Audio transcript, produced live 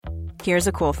Here's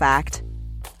a cool fact.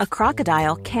 A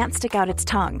crocodile can't stick out its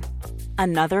tongue.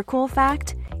 Another cool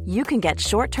fact, you can get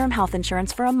short-term health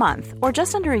insurance for a month or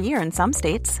just under a year in some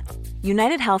states.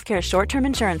 United Healthcare short-term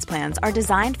insurance plans are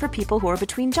designed for people who are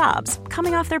between jobs,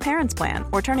 coming off their parents' plan,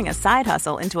 or turning a side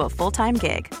hustle into a full-time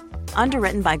gig.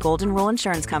 Underwritten by Golden Rule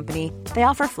Insurance Company, they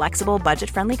offer flexible,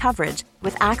 budget-friendly coverage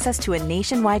with access to a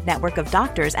nationwide network of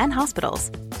doctors and hospitals.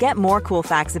 Get more cool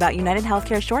facts about United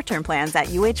Healthcare short-term plans at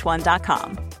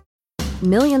uh1.com.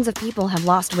 Millions of people have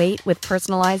lost weight with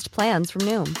personalized plans from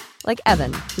Noom. Like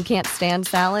Evan, who can't stand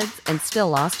salads and still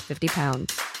lost 50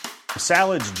 pounds.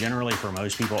 Salads generally for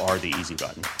most people are the easy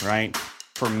button, right?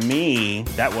 For me,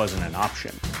 that wasn't an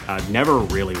option. I never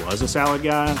really was a salad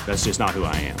guy. That's just not who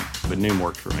I am. But Noom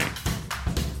worked for me.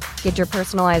 Get your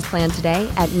personalized plan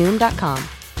today at Noom.com.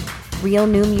 Real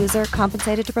Noom user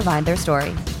compensated to provide their story.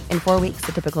 In 4 weeks,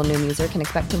 the typical Noom user can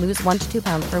expect to lose 1 to 2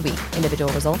 pounds per week.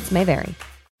 Individual results may vary.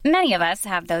 Many of us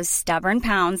have those stubborn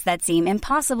pounds that seem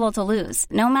impossible to lose,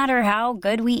 no matter how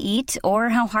good we eat or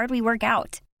how hard we work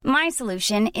out. My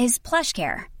solution is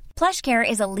PlushCare. PlushCare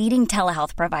is a leading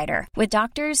telehealth provider with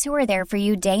doctors who are there for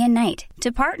you day and night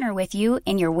to partner with you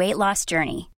in your weight loss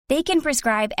journey. They can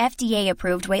prescribe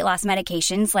FDA-approved weight loss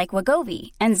medications like Wegovy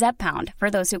and Zepbound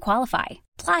for those who qualify.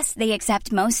 Plus, they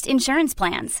accept most insurance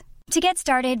plans. To get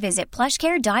started, visit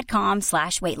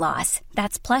plushcare.com/weightloss.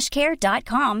 That's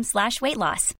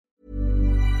plushcare.com/weightloss.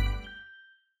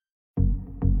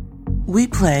 We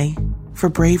play for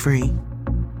bravery.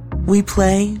 We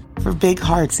play for big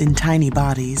hearts in tiny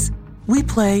bodies. We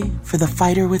play for the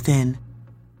fighter within.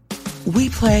 We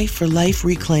play for life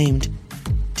reclaimed,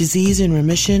 disease in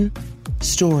remission,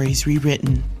 stories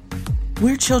rewritten.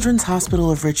 We're Children's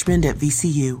Hospital of Richmond at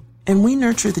VCU, and we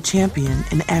nurture the champion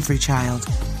in every child.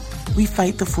 We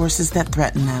fight the forces that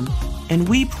threaten them, and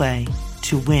we play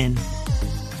to win.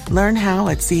 Learn how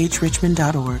at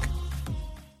chrichmond.org.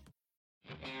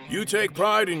 You take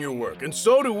pride in your work, and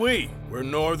so do we. We're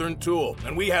Northern Tool,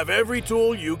 and we have every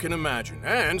tool you can imagine,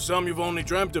 and some you've only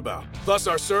dreamt about. Plus,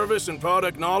 our service and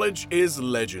product knowledge is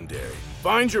legendary.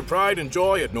 Find your pride and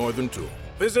joy at Northern Tool.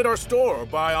 Visit our store or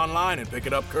buy online and pick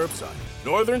it up curbside.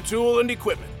 Northern Tool and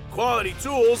Equipment. Quality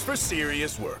tools for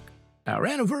serious work. Our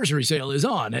anniversary sale is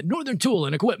on at Northern Tool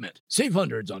and Equipment. Save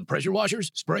hundreds on pressure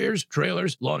washers, sprayers,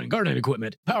 trailers, lawn and garden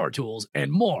equipment, power tools,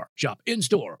 and more. Shop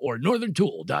in-store or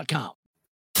northerntool.com.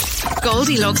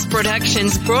 Goldilocks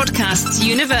Productions broadcasts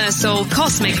universal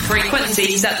cosmic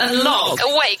frequencies that unlock,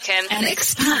 awaken, and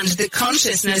expand the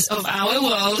consciousness of our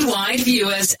worldwide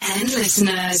viewers and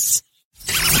listeners.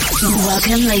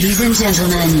 Welcome, ladies and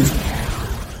gentlemen.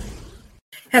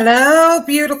 Hello,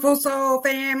 beautiful soul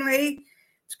family.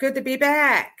 It's good to be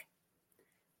back.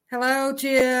 Hello,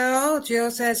 Jill. Jill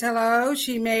says hello.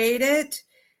 She made it.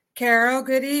 Carol,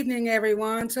 good evening,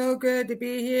 everyone. So good to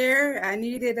be here. I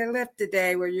needed a lift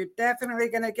today. Well, you're definitely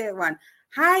going to get one.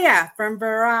 Hiya from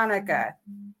Veronica.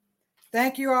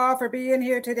 Thank you all for being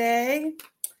here today.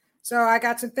 So I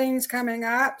got some things coming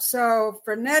up. So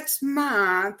for next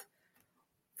month,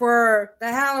 for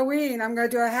the Halloween, I'm going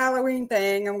to do a Halloween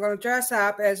thing. I'm going to dress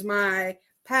up as my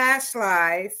past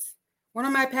life, one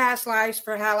of my past lives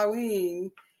for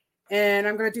Halloween, and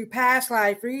I'm going to do past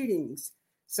life readings.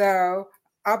 So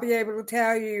I'll be able to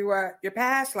tell you what your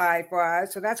past life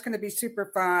was. So that's going to be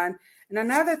super fun. And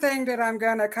another thing that I'm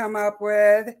going to come up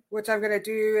with, which I'm going to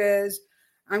do is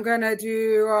I'm going to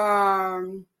do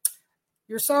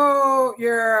your soul,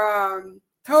 your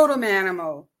totem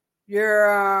animal,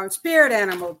 your spirit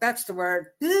animal. That's the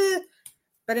word.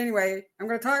 But anyway, I'm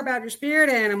going to talk about your spirit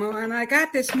animal. And I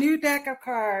got this new deck of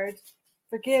cards.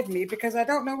 Forgive me because I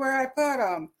don't know where I put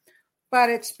them. But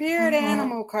it's spirit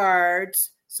animal cards.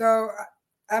 So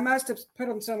I must have put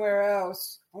them somewhere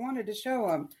else. I wanted to show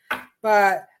them.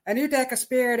 But a new deck of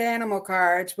spirit animal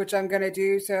cards, which I'm going to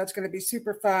do. So it's going to be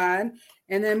super fun.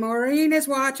 And then Maureen is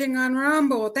watching on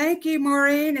Rumble. Thank you,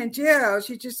 Maureen. And Jill,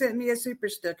 she just sent me a super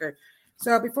sticker.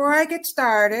 So before I get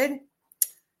started,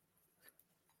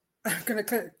 I'm going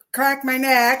to crack my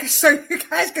neck so you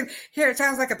guys can hear. It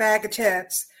sounds like a bag of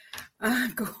chips.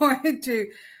 I'm going to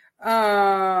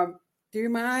do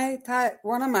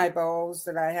one of my bowls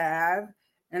that I have,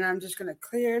 and I'm just going to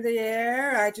clear the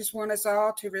air. I just want us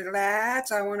all to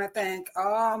relax. I want to thank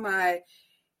all my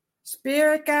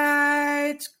spirit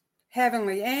guides,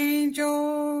 heavenly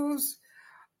angels,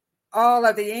 all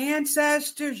of the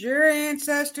ancestors,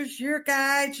 your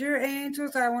guides, your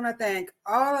angels. I want to thank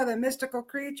all of the mystical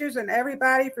creatures and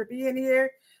everybody for being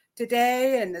here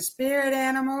today, and the spirit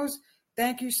animals.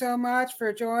 Thank you so much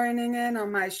for joining in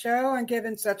on my show and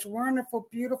giving such wonderful,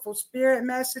 beautiful spirit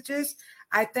messages.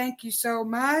 I thank you so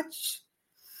much.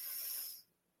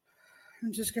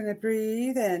 I'm just going to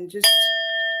breathe and just...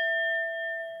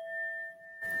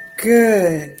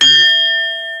 Good.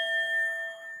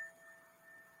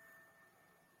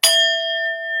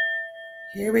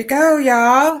 Here we go,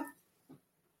 y'all.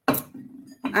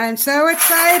 I'm so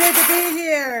excited to be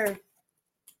here.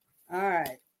 All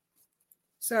right.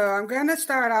 So I'm going to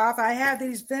start off. I have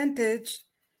these vintage.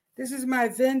 This is my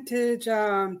vintage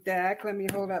deck. Let me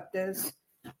hold up this.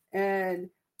 And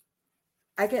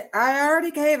I already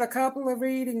gave a couple of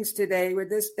readings today with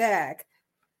this deck.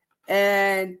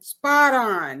 And spot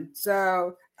on.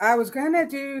 So I was going to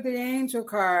do the angel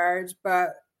cards,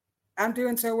 but I'm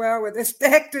doing so well with this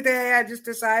deck today, I just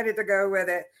decided to go with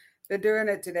it. They're doing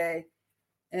it today.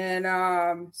 And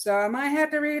so I might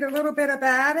have to read a little bit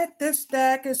about it. This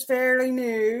deck is fairly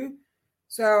new,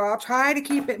 so I'll try to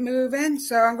keep it moving.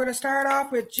 So I'm going to start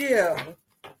off with Jill.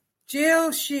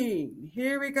 Jill Sheen.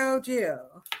 Here we go,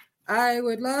 Jill. I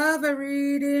would love a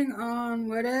reading on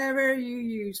whatever you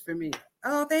use for me.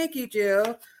 Oh, thank you,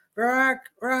 Jill.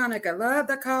 Veronica, love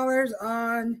the colors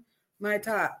on my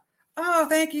top. Oh,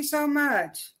 thank you so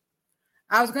much.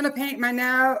 I was going to paint my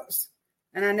nails,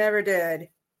 and I never did.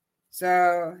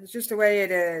 So it's just the way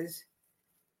it is.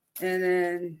 And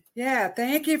then, yeah,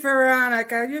 thank you,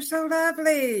 Veronica. You're so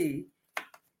lovely.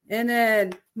 And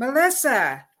then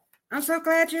Melissa, I'm so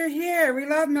glad you're here. We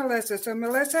love Melissa. So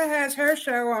Melissa has her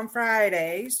show on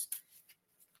Fridays.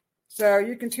 So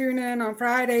you can tune in on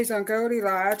Fridays on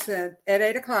Goldilocks at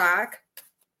 8 o'clock.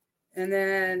 And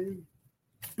then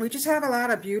we just have a lot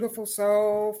of beautiful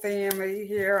soul family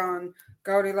here on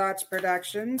Goldilocks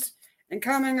Productions. And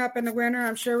coming up in the winter,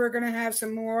 I'm sure we're going to have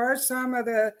some more. Some of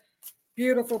the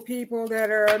beautiful people that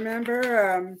are a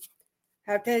member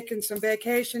have taken some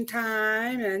vacation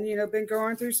time and, been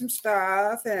going through some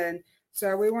stuff. And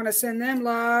so we want to send them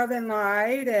love and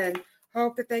light and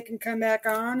hope that they can come back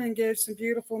on and give some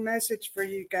beautiful message for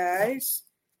you guys.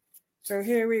 So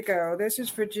here we go. This is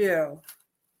for Jill.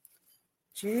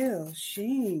 Jill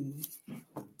Sheen.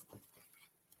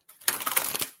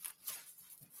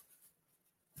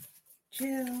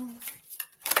 Jill.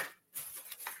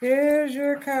 Here's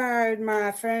your card,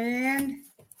 my friend.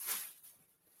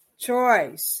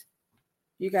 Choice.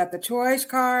 You got the choice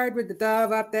card with the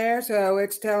dove up there, so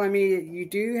it's telling me that you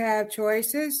do have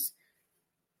choices.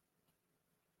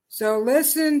 So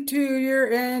listen to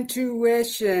your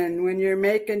intuition when you're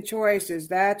making choices.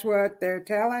 That's what they're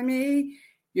telling me.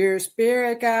 Your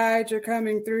spirit guides are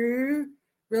coming through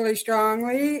really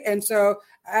strongly. And so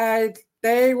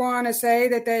they want to say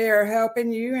that they are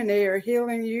helping you and they are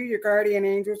healing you. Your guardian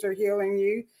angels are healing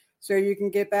you so you can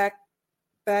get back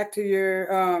to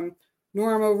your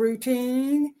normal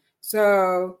routine.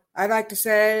 So I'd like to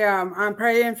say I'm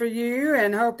praying for you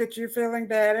and hope that you're feeling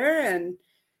better. And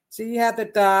so you have the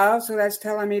dove, so that's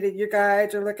telling me that your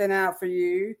guides are looking out for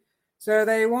you. So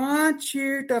they want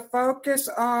you to focus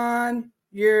on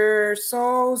your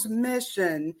soul's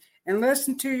mission and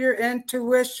listen to your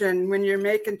intuition when you're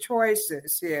making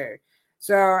choices here.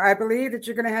 So I believe that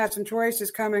you're going to have some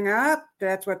choices coming up.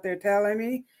 That's what they're telling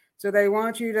me. So they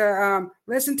want you to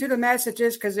listen to the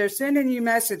messages because they're sending you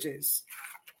messages.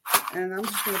 And I'm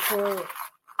just going to pull.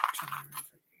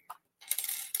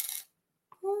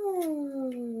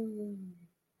 Ooh.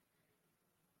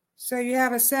 So you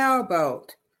have a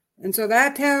sailboat. And so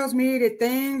that tells me that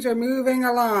things are moving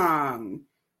along.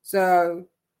 So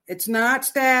it's not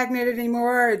stagnant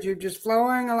anymore. You're just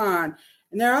flowing along.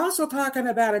 And they're also talking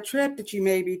about a trip that you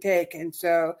may be taking.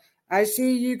 So I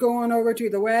see you going over to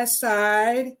the west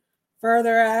side,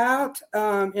 further out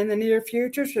in the near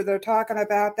future. So they're talking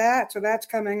about that. So that's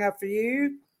coming up for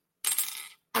you.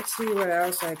 Let's see what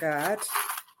else I got.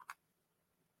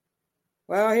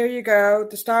 Well, here you go,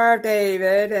 the Star of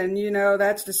David, and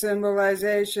that's the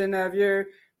symbolization of your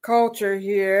culture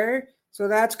here. So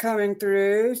that's coming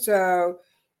through. So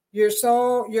your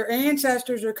soul, your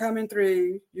ancestors are coming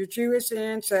through, your Jewish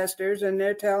ancestors, and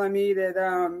they're telling me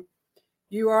that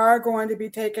you are going to be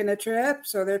taking a trip.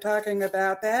 So they're talking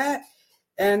about that,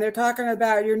 and they're talking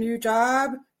about your new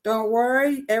job. Don't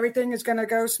worry, everything is going to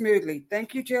go smoothly.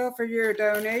 Thank you, Jill, for your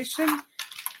donation.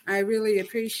 I really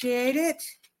appreciate it.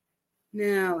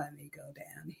 Now let me go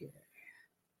down here.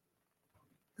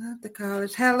 Love the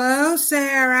colors. Hello,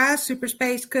 Sarah, Super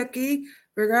Space Cookie,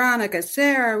 Veronica.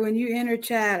 Sarah, when you enter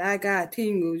chat, I got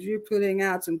tingles. You're putting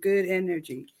out some good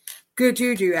energy. Good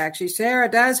juju, actually. Sarah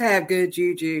does have good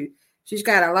juju. She's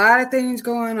got a lot of things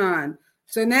going on.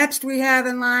 So next we have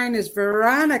in line is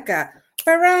Veronica.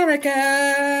 Veronica.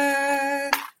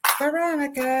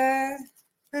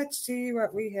 Let's see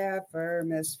what we have for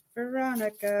Miss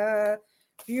Veronica.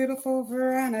 Beautiful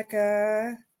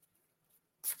Veronica.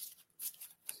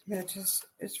 That just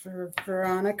is for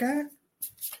Veronica.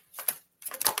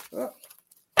 Oh.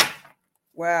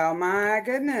 Well, my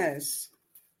goodness.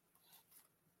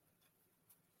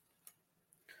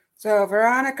 So,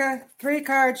 Veronica, 3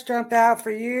 cards jumped out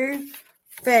for you.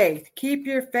 Faith. Keep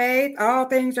your faith. All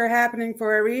things are happening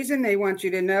for a reason. They want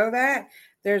you to know that.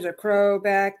 There's a crow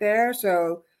back there.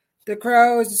 So, the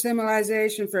crow is a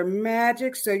symbolization for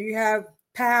magic. So, you have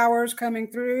powers coming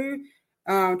through.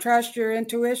 Trust your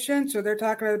intuition. So, they're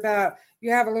talking about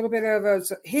you have a little bit of a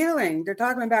healing. They're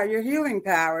talking about your healing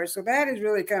powers. So, that is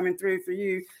really coming through for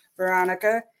you,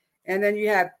 Veronica. And then you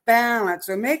have balance.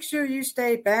 So make sure you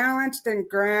stay balanced and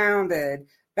grounded.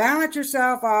 Balance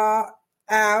yourself all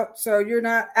out so you're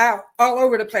not out all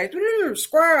over the place.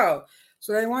 Squirrel.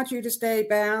 So they want you to stay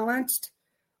balanced.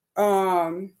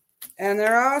 And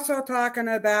they're also talking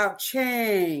about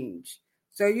change.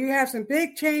 So you have some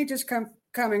big changes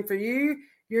coming for you.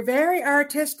 You're very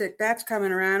artistic. That's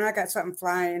coming around. I got something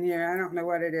flying here. I don't know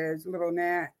what it is. A little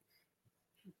gnat.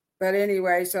 But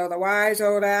anyway, so the wise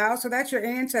old owl, so that's your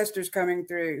ancestors coming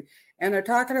through. And they're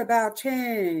talking about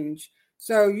change.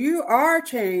 So you are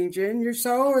changing. Your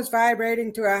soul is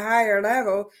vibrating to a higher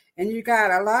level, and you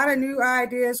got a lot of new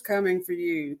ideas coming for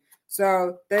you.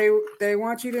 So they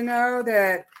want you to know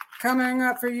that coming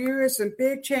up for you is some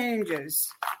big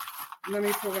changes. Let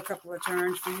me pull a couple of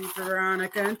turns for you,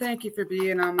 Veronica. And thank you for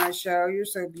being on my show. You're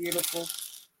so beautiful.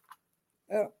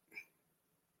 Oh.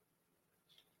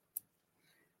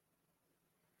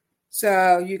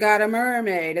 So you got a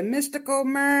mermaid, a mystical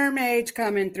mermaid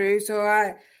coming through.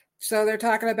 So they're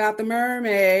talking about the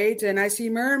mermaids, and I see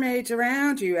mermaids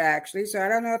around you actually. So I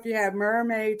don't know if you have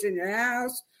mermaids in your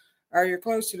house or you're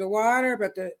close to the water,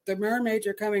 but the mermaids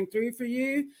are coming through for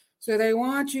you. So they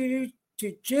want you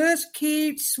to just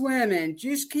keep swimming,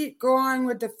 just keep going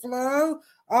with the flow.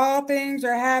 All things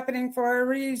are happening for a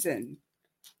reason.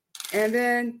 And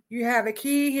then you have a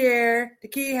key here. The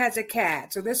key has a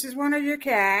cat. So this is one of your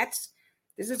cats.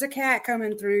 This is a cat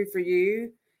coming through for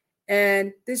you.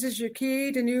 And this is your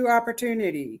key to new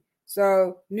opportunity.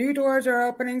 So new doors are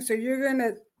opening. So you're going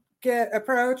to get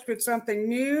approached with something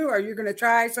new, or you're going to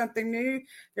try something new.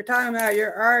 They're talking about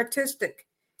you're artistic.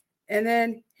 And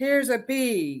then here's a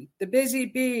bee. The busy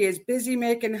bee is busy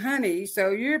making honey. So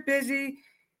you're busy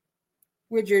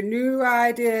with your new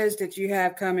ideas that you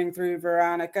have coming through,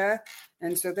 Veronica.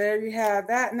 And so there you have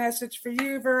that message for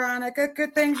you, Veronica.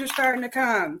 Good things are starting to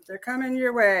come. They're coming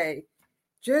your way.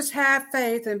 Just have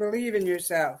faith and believe in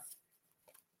yourself.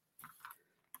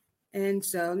 And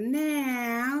so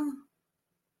now,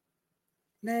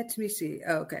 let me see.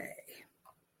 Okay.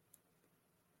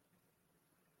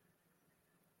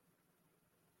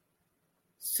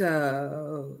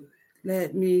 So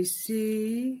let me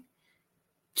see.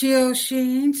 Jill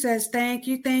Sheen says, thank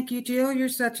you, Jill. You're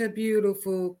such a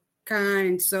beautiful,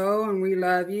 kind soul, and we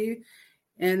love you.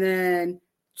 And then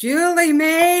Julie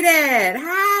made it.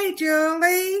 Hi,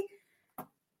 Julie.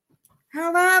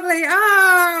 How lovely.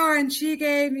 Oh, and she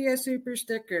gave me a super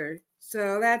sticker.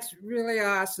 So that's really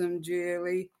awesome,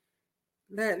 Julie.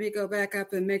 Let me go back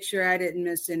up and make sure I didn't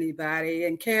miss anybody.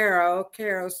 And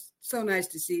Carol's so nice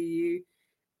to see you.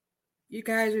 You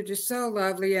guys are just so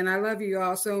lovely, and I love you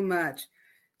all so much.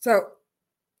 So,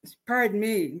 pardon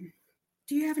me.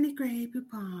 Do you have any Grey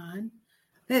Poupon?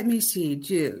 Let me see,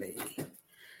 Julie.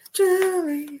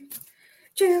 Julie.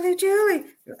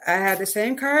 I had the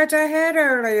same cards I had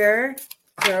earlier.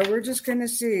 So we're just going to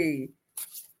see.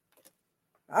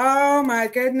 Oh, my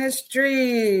goodness,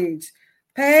 dreams.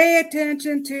 Pay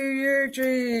attention to your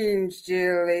dreams,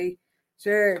 Julie.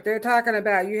 So they're talking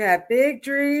about you have big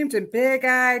dreams and big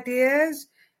ideas.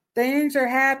 Things are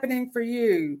happening for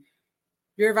you.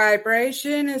 Your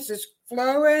vibration is just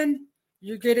flowing.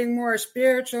 You're getting more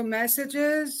spiritual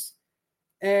messages.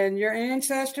 And your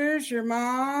ancestors, your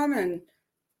mom and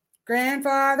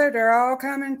grandfather, they're all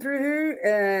coming through.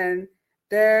 And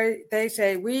they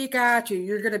say, we got you.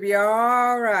 You're going to be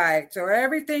all right. So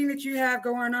everything that you have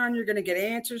going on, you're going to get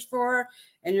answers for.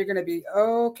 And you're going to be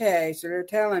okay. So they're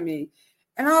telling me.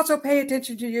 And also pay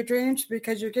attention to your dreams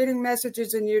because you're getting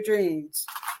messages in your dreams.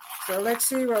 So let's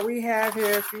see what we have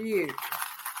here for you.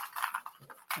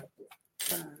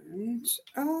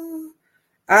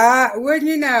 Wouldn't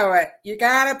you know it? You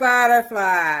got a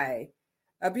butterfly.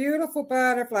 A beautiful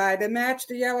butterfly to match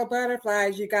the yellow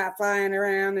butterflies you got flying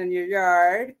around in your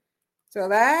yard. So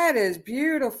that is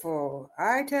beautiful.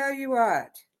 I tell you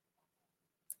what.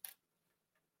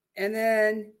 And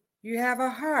then you have a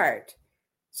heart.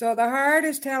 So the heart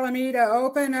is telling me to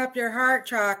open up your heart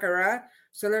chakra.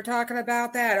 So they're talking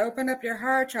about that. Open up your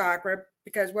heart chakra.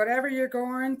 because whatever you're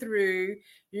going through,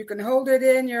 you can hold it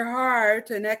in your heart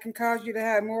and that can cause you to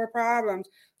have more problems.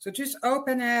 So just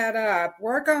open that up,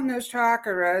 work on those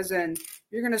chakras, and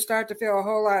you're going to start to feel a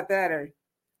whole lot better.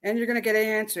 And you're going to get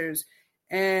answers.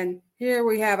 And here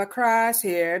we have a cross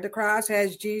here. The cross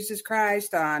has Jesus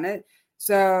Christ on it.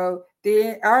 So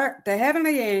the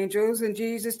heavenly angels and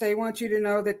Jesus, they want you to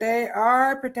know that they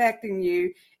are protecting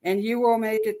you and you will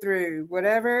make it through.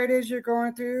 Whatever it is you're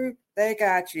going through, they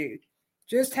got you.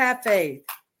 Just have faith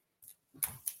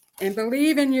and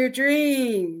believe in your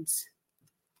dreams.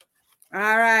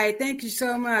 All right. Thank you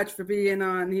so much for being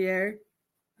on here.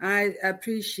 I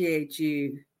appreciate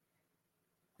you.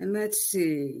 And let's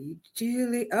see.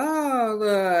 Julie. Oh,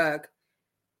 look.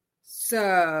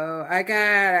 So I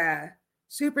got a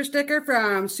super sticker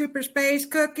from Super Space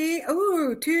Cookie.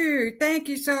 Ooh, too. Thank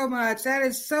you so much. That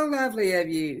is so lovely of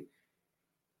you.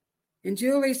 And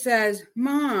Julie says,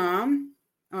 Mom.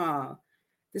 Oh,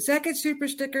 the second super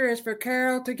sticker is for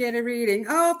Carol to get a reading.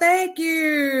 Oh, thank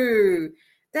you.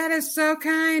 That is so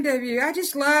kind of you. I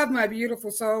just love my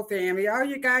beautiful soul family. All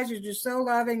you guys are just so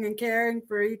loving and caring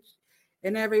for each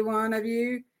and every one of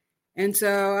you. And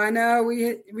so I know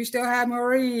we still have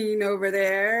Maureen over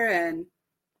there and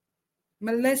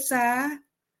Melissa.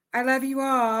 I love you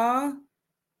all.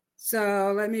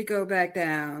 So let me go back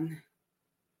down.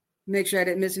 Make sure I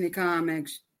didn't miss any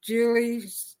comments. Julie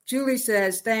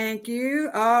says, thank you.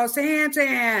 Oh,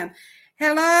 Sam.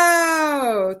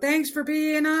 Hello. Thanks for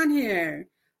being on here.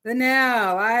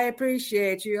 Linnell, I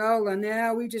appreciate you. Oh,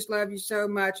 Linnell, we just love you so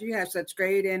much. You have such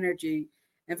great energy.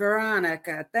 And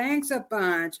Veronica, thanks a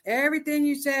bunch. Everything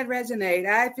you said resonate.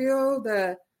 I feel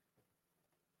the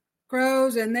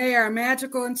crows and they are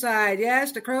magical inside.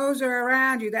 Yes, the crows are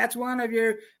around you. That's one of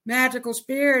your magical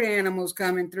spirit animals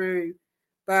coming through.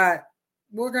 But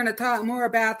we're going to talk more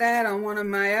about that on one of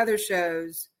my other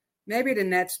shows. Maybe the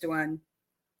next one.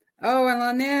 Oh, and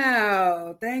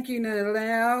Linnell. Thank you,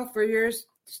 Linnell, for your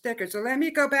sticker. So let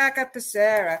me go back up to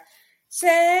Sarah.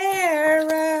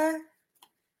 Sarah.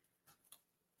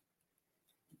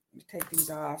 Take these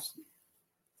off.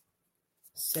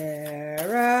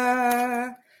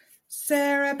 Sarah,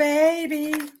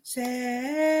 baby,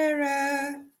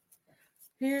 Sarah.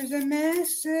 Here's a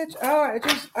message. Oh,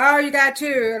 you got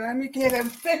two. Let me get them.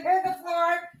 They're on the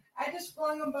floor. I just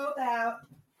flung them both out.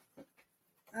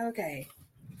 Okay.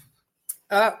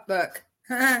 Oh, look.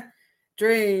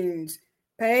 Dreams.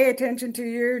 Pay attention to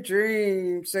your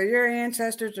dreams. So your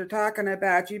ancestors are talking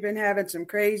about you've been having some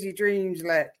crazy dreams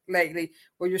lately.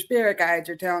 Well, your spirit guides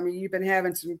are telling me you've been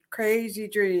having some crazy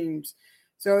dreams.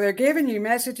 So they're giving you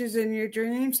messages in your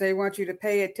dreams. They want you to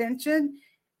pay attention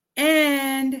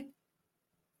and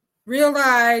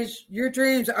realize your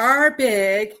dreams are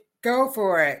big. Go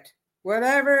for it.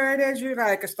 Whatever it is you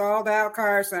like, a stalled out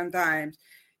car sometimes.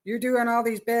 You're doing all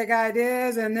these big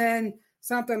ideas and then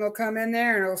something will come in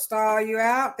there and it'll stall you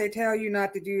out. They tell you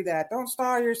not to do that. Don't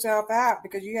stall yourself out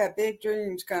because you have big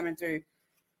dreams coming through.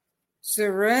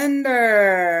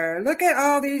 Surrender. Look at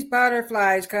all these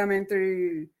butterflies coming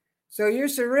through. So you're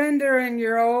surrendering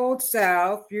your old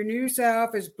self. Your new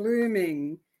self is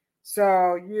blooming.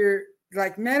 So you're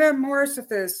like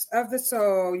metamorphosis of the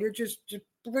soul. You're just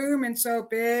blooming so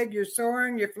big. You're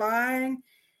soaring. You're flying.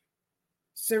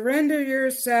 Surrender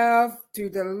yourself to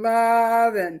the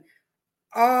love and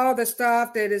all the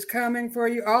stuff that is coming for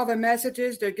you, all the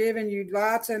messages. They're giving you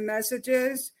lots of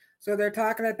messages. So they're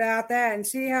talking about that. And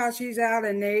see how she's out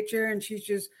in nature and she's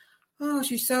just,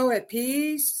 she's so at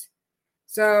peace.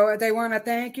 So they want to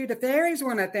thank you. The fairies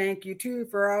want to thank you, too,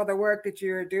 for all the work that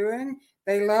you're doing.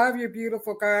 They love your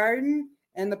beautiful garden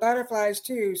and the butterflies,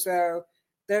 too. So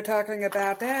they're talking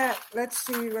about that. Let's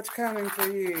see what's coming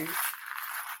for you.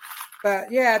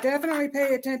 But, yeah, definitely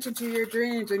pay attention to your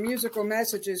dreams and musical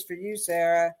messages for you,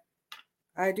 Sarah.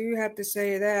 I do have to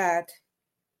say that.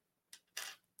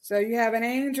 So you have an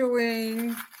angel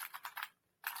wing.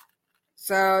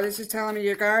 So this is telling me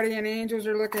your guardian angels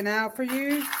are looking out for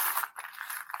you.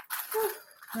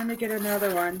 Let me get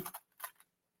another one.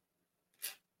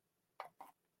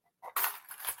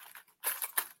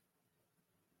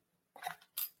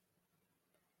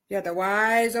 Yeah, the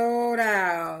wise old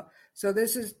owl. So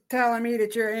this is telling me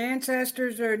that your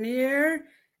ancestors are near.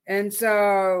 And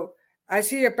so I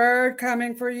see a bird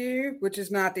coming for you, which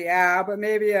is not the owl, but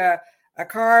maybe a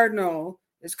cardinal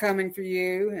is coming for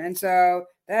you. And so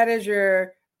that is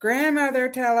your grandmother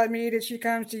telling me that she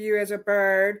comes to you as a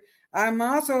bird. I'm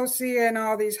also seeing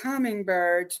all these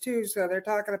hummingbirds too. So they're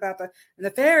talking about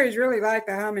the fairies really like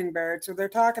the hummingbird. So they're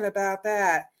talking about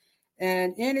that.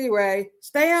 And anyway,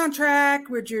 stay on track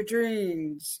with your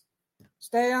dreams.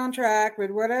 Stay on track with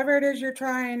whatever it is you're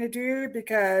trying to do,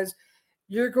 because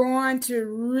you're going to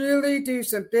really do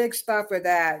some big stuff with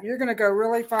that. You're going to go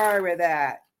really far with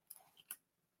that.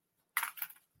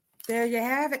 There you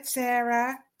have it,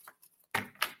 Sarah.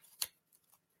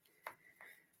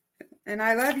 And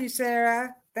I love you,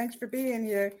 Sarah. Thanks for being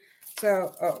here.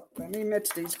 So, let me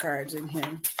mix these cards in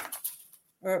here.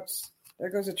 Oops, there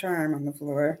goes a charm on the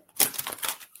floor.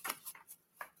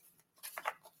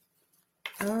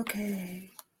 Okay,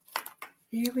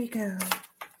 here we go.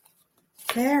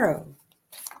 Carol.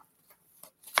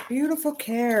 Beautiful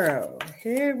Carol.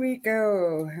 Here we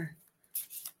go.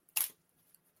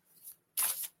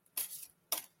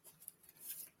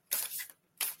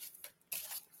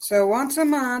 So once a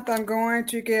month, I'm going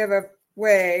to give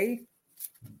away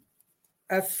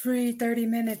a free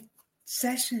 30-minute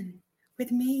session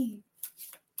with me.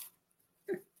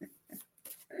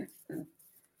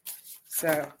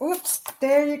 So, oops,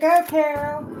 there you go,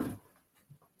 Carol.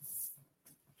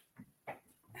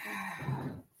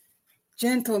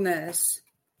 Gentleness.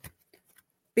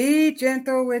 Be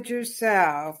gentle with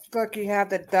yourself. Look, you have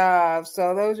the doves.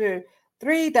 So those are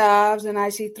 3 doves, and I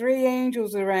see 3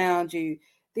 angels around you.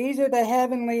 These are the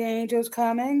heavenly angels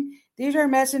coming. These are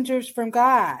messengers from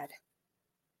God.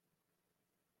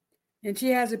 And she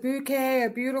has a bouquet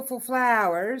of beautiful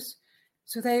flowers.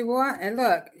 So they want, and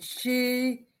look,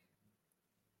 she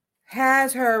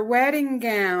has her wedding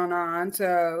gown on,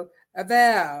 so a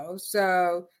veil.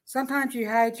 So sometimes you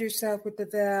hide yourself with the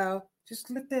veil. Just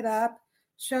lift it up,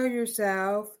 show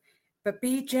yourself, but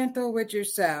be gentle with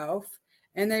yourself.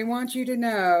 And they want you to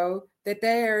know that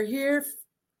they are here.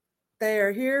 They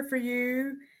are here for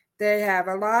you. They have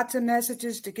lots of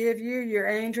messages to give you. Your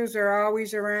angels are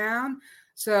always around.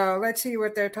 So let's see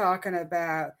what they're talking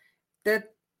about.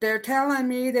 They're telling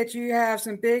me that you have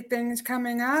some big things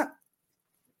coming up.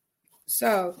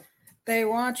 So they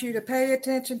want you to pay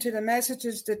attention to the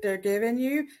messages that they're giving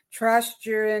you. Trust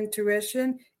your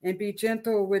intuition and be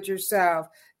gentle with yourself.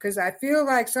 Because I feel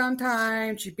like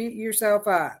sometimes you beat yourself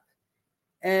up.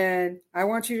 And I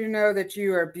want you to know that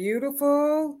you are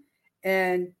beautiful.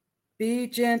 And be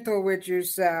gentle with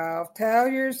yourself. Tell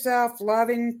yourself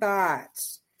loving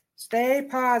thoughts. Stay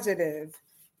positive.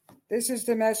 This is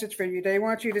the message for you. They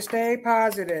want you to stay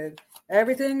positive.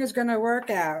 Everything is going to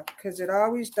work out, because it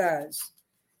always does.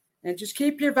 And just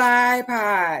keep your vibe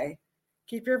high.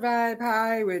 Keep your vibe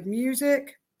high with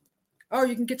music. Oh,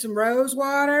 you can get some rose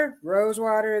water. Rose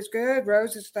water is good.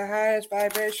 Rose is the highest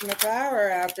vibrational flower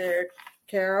out there,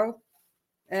 Carol.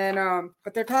 And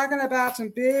but they're talking about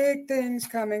some big things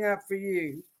coming up for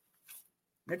you.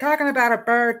 They're talking about a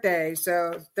birthday.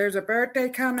 So there's a birthday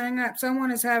coming up.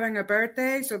 Someone is having a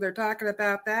birthday, so they're talking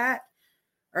about that.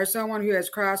 Or someone who has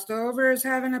crossed over is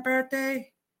having a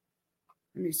birthday.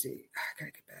 Let me see. I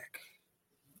gotta get back.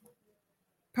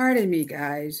 Pardon me,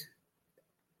 guys.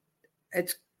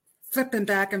 It's flipping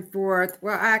back and forth.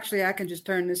 Well, actually, I can just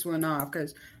turn this one off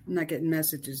because I'm not getting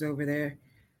messages over there.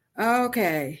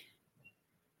 Okay.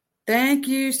 Thank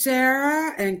you,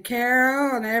 Sarah and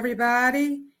Carol and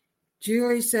everybody.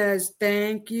 Julie says,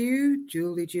 thank you.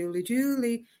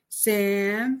 Julie.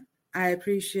 Sam, I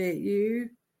appreciate you.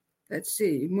 Let's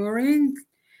see. Maureen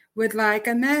would like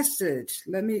a message.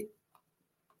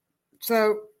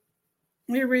 So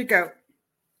here we go.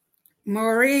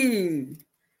 Maureen.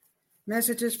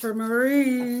 Messages for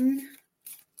Maureen.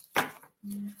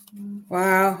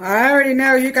 Wow, I already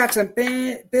know you got some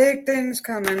big things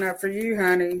coming up for you,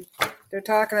 honey. They're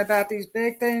talking about these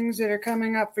big things that are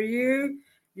coming up for you.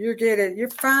 You're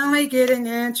finally getting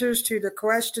answers to the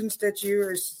questions that you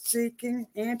are seeking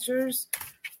answers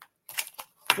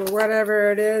for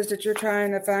whatever it is that you're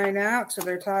trying to find out. So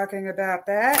they're talking about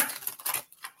that.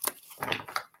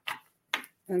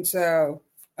 And so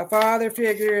a father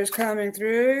figure is coming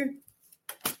through.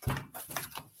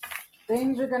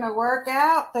 Things are going to work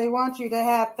out. They want you to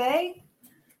have faith.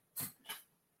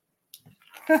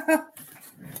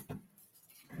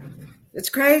 It's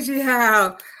crazy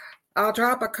how I'll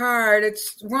drop a card.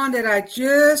 It's one that I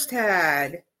just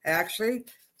had, actually.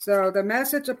 So the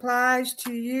message applies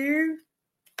to you.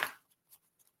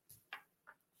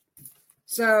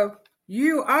 So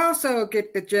you also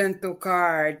get the gentle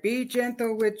card. Be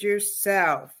gentle with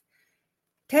yourself.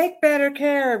 Take better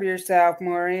care of yourself,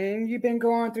 Maureen. You've been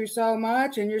going through so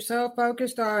much and you're so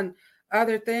focused on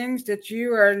other things that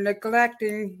you are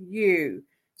neglecting you.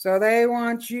 So they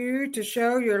want you to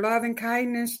show your loving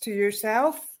kindness to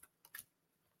yourself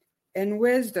and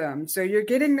wisdom. So you're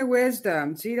getting the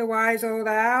wisdom. See the wise old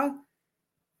owl?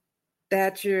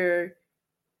 That's your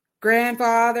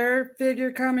grandfather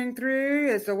figure coming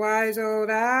through as the wise old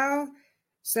owl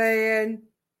saying,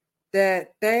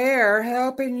 that they are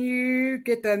helping you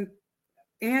get the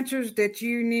answers that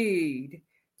you need.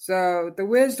 So the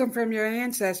wisdom from your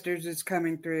ancestors is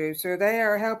coming through. So they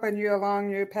are helping you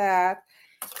along your path,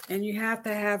 and you have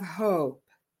to have hope.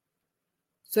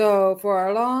 So for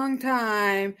a long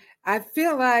time, I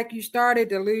feel like you started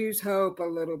to lose hope a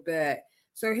little bit.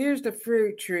 So here's the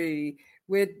fruit tree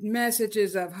with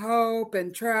messages of hope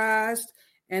and trust.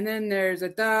 And then there's a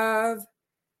dove.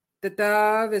 The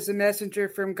dove is a messenger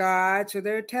from God. So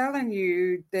they're telling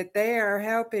you that they are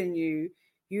helping you.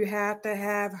 You have to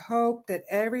have hope that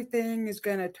everything is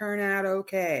going to turn out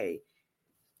okay.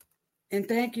 And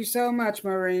thank you so much,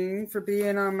 Maureen, for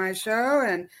being on my show.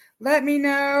 And let me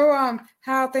know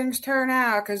how things turn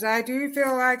out, because I do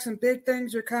feel like some big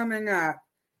things are coming up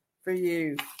for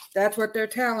you. That's what they're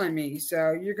telling me.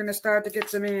 So you're going to start to get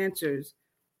some answers.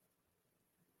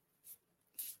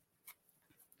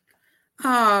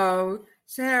 Oh,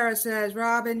 Sarah says,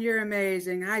 Robin, you're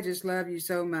amazing. I just love you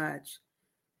so much.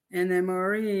 And then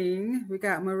Maureen, we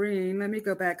got Maureen. Let me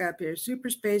go back up here. Super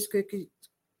Space Cookie.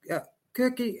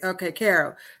 Okay,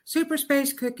 Carol. Super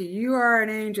Space Cookie, you are an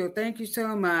angel. Thank you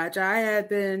so much. I have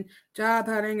been job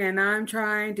hunting, and I'm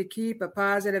trying to keep a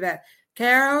positive attitude.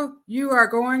 Carol, you are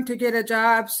going to get a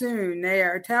job soon. They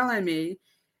are telling me.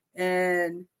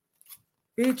 And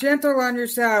be gentle on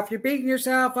yourself. You're beating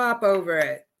yourself up over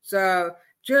it. So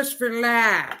just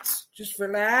relax. Just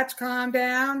relax, calm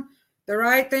down. The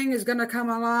right thing is going to come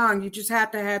along. You just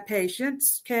have to have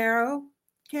patience, Carol.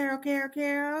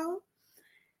 Carol.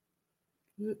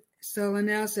 So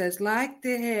Linnell says, like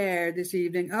the hair this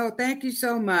evening. Oh, thank you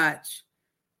so much.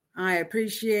 I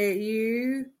appreciate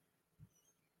you.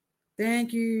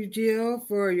 Thank you, Jill,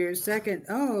 for your second.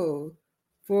 Oh,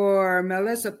 for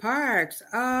Melissa Parks.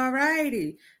 All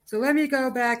righty. So let me go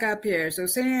back up here. So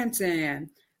San,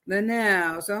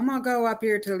 Linnell. So I'm going to go up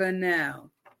here to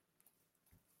Linnell.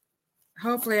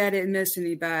 Hopefully I didn't miss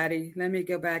anybody. Let me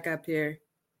go back up here.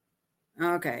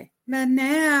 Okay.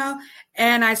 Linnell.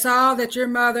 And I saw that your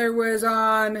mother was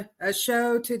on a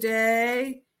show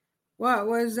today. What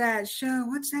was that show?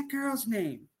 What's that girl's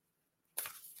name?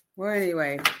 Well,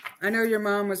 anyway, I know your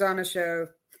mom was on a show.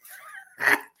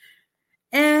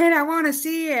 And I want to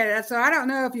see it. So I don't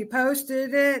know if you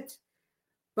posted it.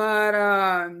 But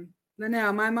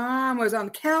Linnell, my mom was on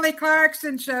Kelly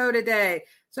Clarkson show today.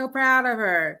 So proud of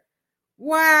her.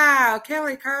 Wow,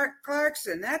 Kelly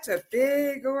Clarkson, that's a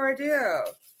big ordeal.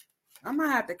 I'm going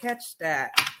to have to catch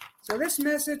that. So this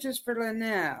message is for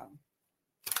Linnell.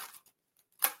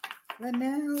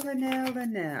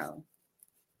 Linnell.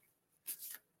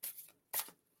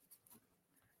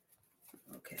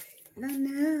 Okay,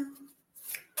 Linnell.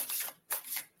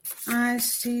 I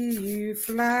see you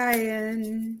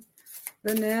flying.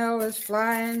 Linnell is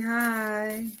flying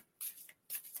high.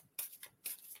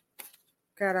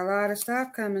 Got a lot of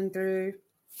stuff coming through.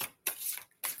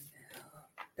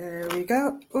 There we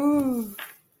go. Ooh.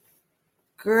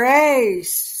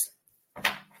 Grace.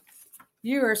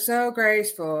 You are so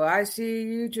graceful. I see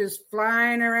you just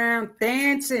flying around,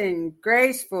 dancing,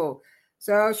 graceful.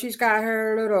 So she's got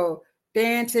her little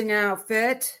dancing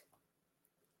outfit.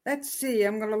 Let's see.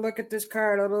 I'm going to look at this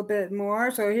card a little bit more.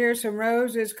 So here's some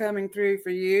roses coming through for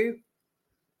you.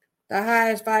 The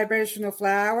highest vibrational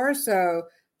flower. So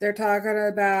they're talking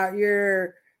about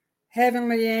your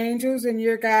heavenly angels and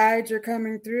your guides are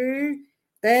coming through.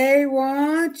 They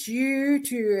want you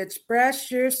to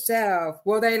express yourself.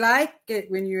 Well, they like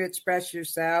it when you express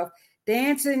yourself.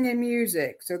 Dancing and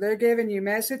music. So they're giving you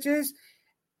messages.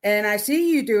 And I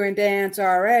see you doing dance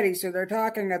already. So they're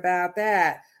talking about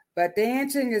that. But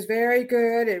dancing is very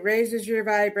good. It raises your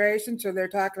vibration. So they're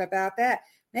talking about that.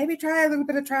 Maybe try a little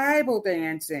bit of tribal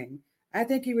dancing. I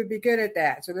think you would be good at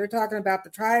that. So they're talking about the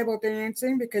tribal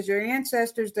dancing because your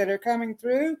ancestors that are coming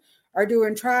through are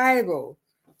doing tribal.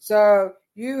 So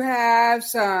you have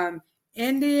some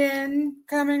Indian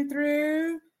coming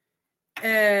through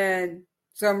and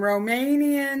some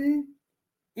Romanian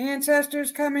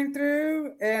ancestors coming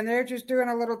through, and they're just doing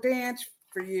a little dance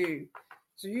for you.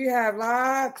 So you have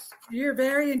lots. You're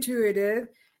very intuitive.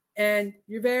 And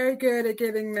you're very good at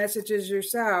giving messages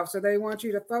yourself. So they want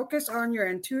you to focus on your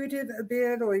intuitive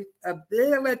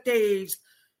abilities,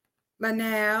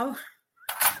 Linnell,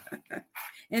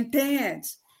 and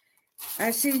dance.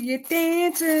 I see you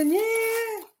dancing,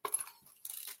 yeah.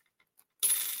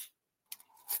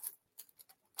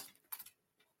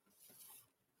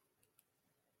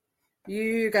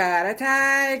 You got a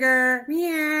tiger,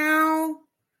 meow.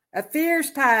 A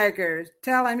fierce tiger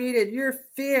telling me that you're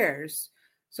fierce.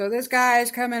 So this guy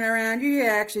is coming around you. He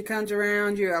actually comes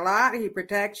around you a lot. He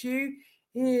protects you.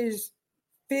 He's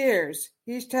fierce.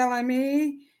 He's telling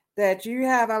me that you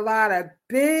have a lot of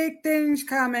big things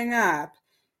coming up.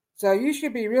 So you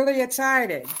should be really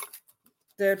excited.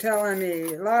 They're telling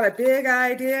me a lot of big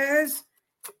ideas,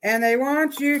 and they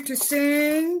want you to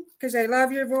sing because they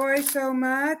love your voice so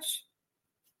much.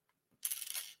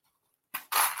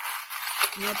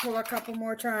 I'm going to pull a couple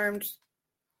more charms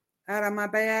out of my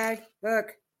bag.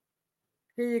 Look,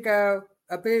 here you go,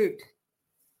 a boot.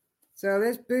 So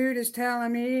this boot is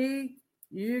telling me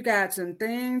you got some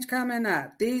things coming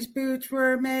up. These boots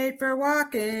were made for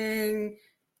walking,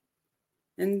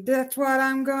 and that's what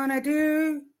I'm going to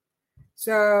do.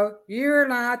 So you're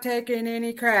not taking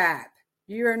any crap.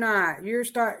 You're not.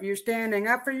 You're standing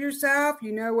up for yourself.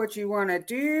 You know what you want to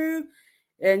do,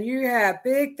 and you have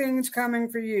big things coming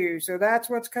for you. So that's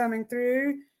what's coming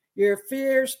through. You're a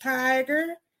fierce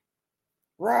tiger.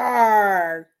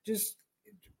 Roar! Just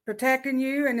protecting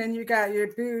you, and then you got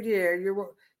your boot here.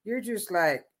 You're just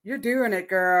like, you're doing it,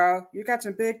 girl. You got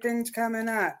some big things coming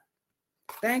up.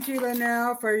 Thank you,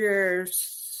 Linnell, for your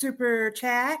super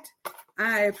chat.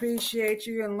 I appreciate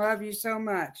you and love you so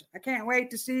much. I can't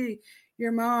wait to see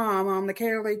your mom on the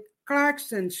Kelly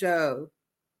Clarkson show.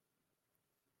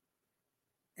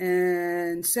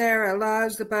 And Sarah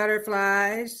loves the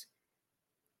butterflies.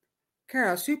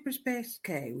 Carol, Super Space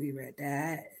K, we read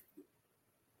that.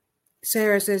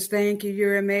 Sarah says, thank you.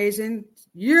 You're amazing.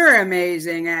 You're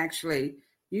amazing, actually.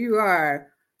 You are.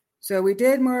 So we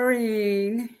did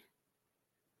Maureen.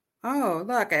 Oh,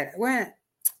 look, it went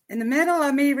in the middle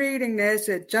of me reading this.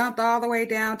 It jumped all the way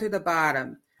down to the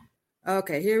bottom.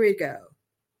 Okay, here we go.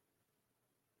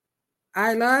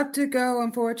 I love to go.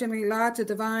 Unfortunately, lots of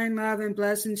divine love and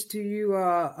blessings to you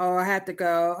all. Oh, I had to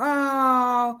go.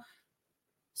 Oh,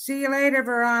 see you later,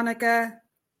 Veronica.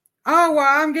 Oh, well,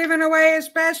 I'm giving away a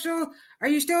special. Are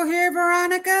you still here,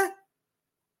 Veronica?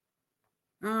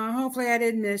 Hopefully I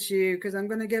didn't miss you because I'm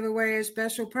going to give away a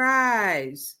special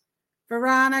prize.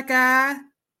 Veronica.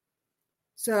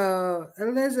 So,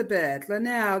 Elizabeth,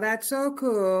 Linnell, that's so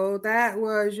cool. That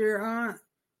was your aunt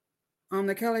on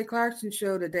the Kelly Clarkson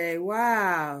show today.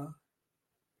 Wow.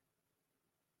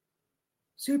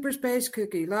 Super Space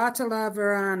Cookie. Lots of love,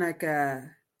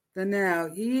 Veronica.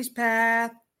 Linnell, East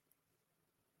Path.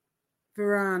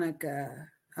 Veronica.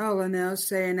 Oh, Linnell's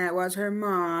saying that was her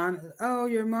mom. Oh,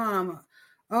 your mom.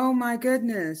 Oh, my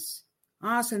goodness.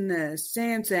 Awesomeness.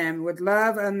 Sam would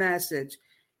love a message.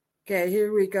 Okay,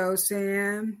 here we go,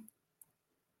 Sam.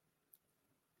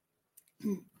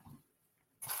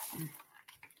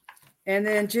 And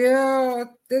then Jill,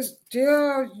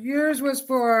 yours was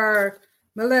for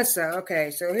Melissa. Okay,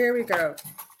 so here we go.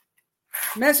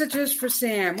 Messages for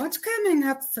Sam. What's coming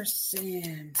up for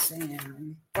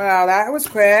Sam? Well, that was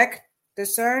quick.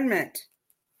 Discernment.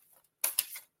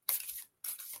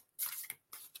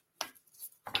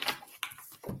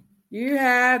 You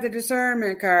have the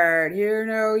discernment card. Hear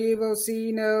no evil,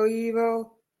 see no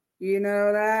evil. You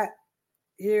know that?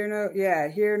 Hear no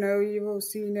evil,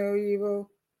 see no evil.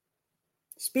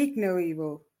 Speak no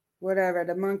evil. Whatever,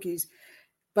 the monkeys.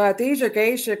 But these are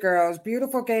geisha girls,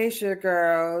 beautiful geisha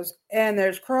girls, and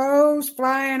there's crows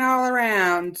flying all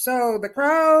around. So the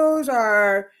crows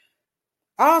are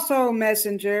also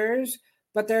messengers,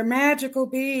 but they're magical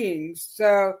beings.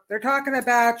 So they're talking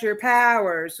about your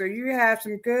powers. So you have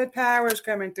some good powers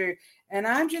coming through. And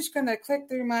I'm just going to click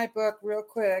through my book real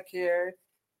quick here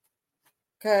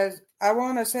because I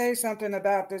want to say something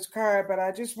about this card, but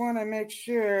I just want to make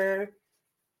sure.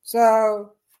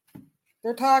 So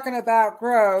they're talking about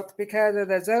growth because of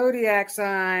the zodiac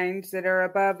signs that are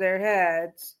above their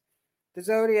heads. The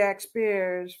zodiac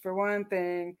spears, for one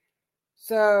thing.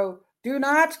 So do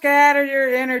not scatter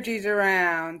your energies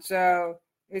around. So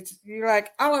you're like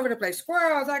all over the place.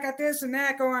 Squirrels, I got this and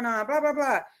that going on, blah, blah,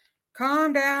 blah.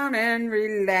 Calm down and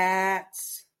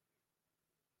relax.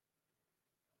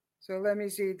 So let me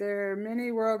see. There are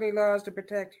many worldly laws to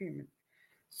protect humans.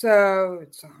 So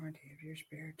it's sovereignty of your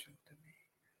spiritual domain.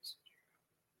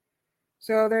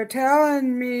 So they're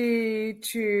telling me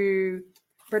to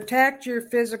protect your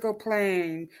physical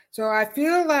plane. So I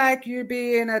feel like you're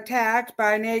being attacked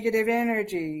by negative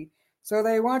energy. So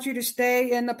they want you to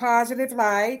stay in the positive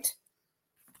light.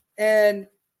 And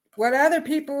what other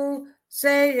people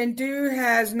say and do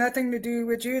has nothing to do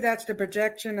with you. That's the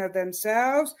projection of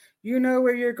themselves. You know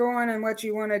where you're going and what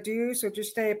you want to do. So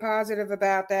just stay positive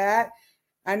about that.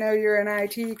 I know you're an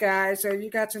IT guy, so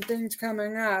you got some things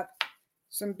coming up.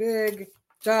 Some big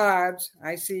jobs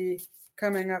I see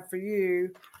coming up for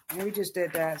you. And we just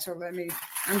did that. So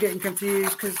I'm getting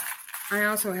confused because I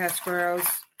also have squirrels.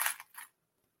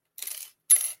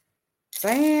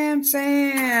 Sam.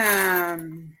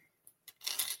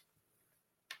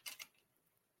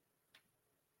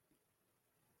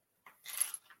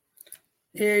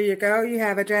 Here you go. You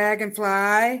have a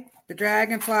dragonfly. The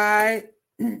dragonfly.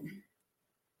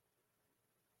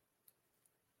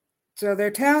 So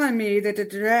they're telling me that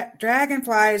the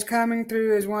dragonfly is coming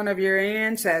through as one of your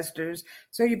ancestors.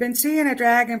 So you've been seeing a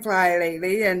dragonfly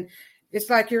lately, and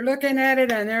it's like you're looking at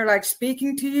it and they're like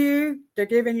speaking to you. They're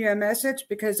giving you a message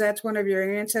because that's one of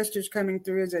your ancestors coming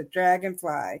through as a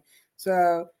dragonfly.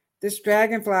 So this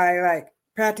dragonfly like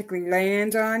practically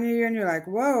lands on you and you're like,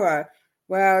 whoa,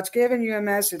 well, it's giving you a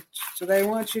message. So they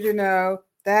want you to know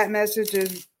that message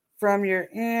is from your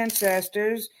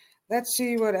ancestors. Let's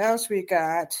see what else we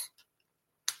got.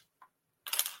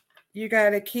 You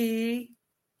got a key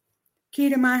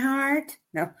to my heart?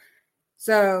 No.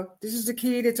 So this is the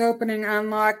key that's opening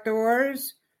unlocked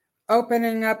doors,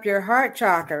 opening up your heart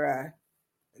chakra.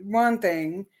 One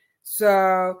thing.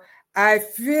 So I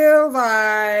feel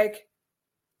like,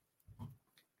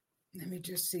 let me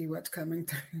just see what's coming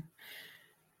through.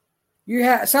 You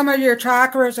have some of your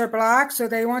chakras are blocked, so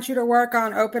they want you to work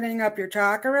on opening up your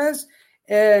chakras.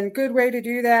 And good way to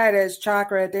do that is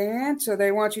chakra dance. So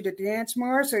they want you to dance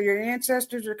more. So your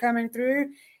ancestors are coming through.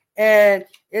 And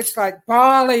it's like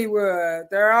Bollywood.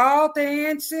 They're all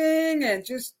dancing and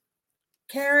just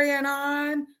carrying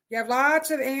on. You have lots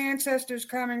of ancestors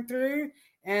coming through.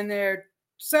 And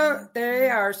they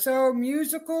are so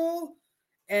musical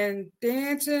and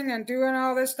dancing and doing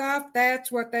all this stuff.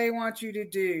 That's what they want you to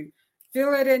do.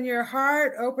 Feel it in your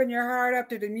heart. Open your heart up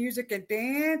to the music and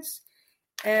dance.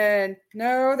 And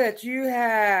know that you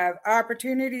have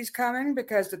opportunities coming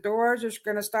because the doors are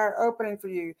going to start opening for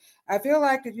you. I feel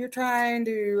like that you're trying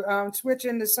to switch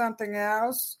into something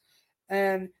else.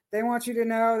 And they want you to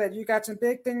know that you got some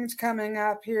big things coming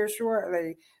up here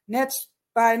shortly.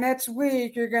 By next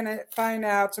week, you're going to find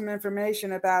out some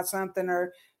information about something,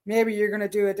 or maybe you're going to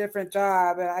do a different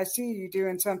job. And I see you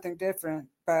doing something different,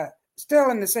 but still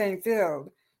in the same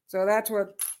field. So that's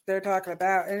what they're talking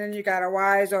about. And then you got a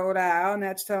wise old owl, and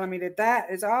that's telling me that that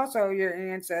is also your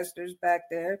ancestors back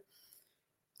there.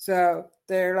 So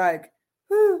they're like,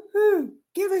 hoo, hoo,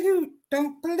 give a hoot,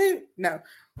 don't pollute. No,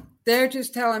 they're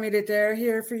just telling me that they're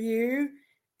here for you.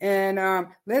 And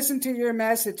listen to your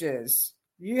messages.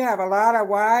 You have a lot of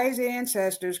wise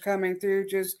ancestors coming through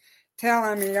just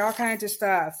telling me all kinds of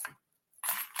stuff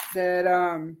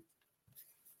that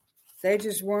they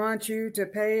just want you to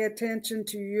pay attention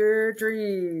to your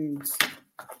dreams.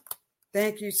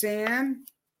 Thank you, Sam.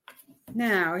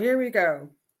 Now, here we go.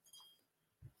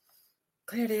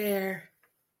 Clear the air.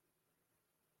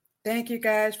 Thank you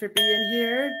guys for being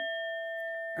here.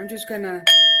 I'm just going to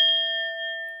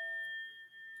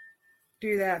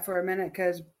do that for a minute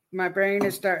because my brain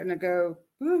is starting to go,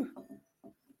 whew.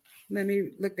 Let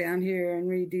me look down here and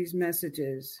read these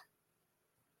messages.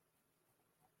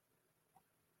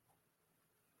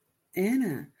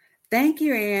 Anna. Thank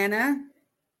you, Anna.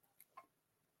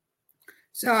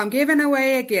 So I'm giving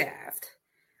away a gift.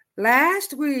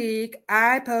 Last week,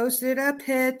 I posted a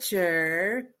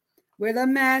picture with a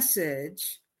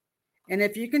message. And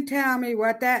if you can tell me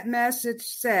what that message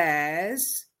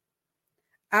says,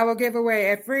 I will give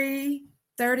away a free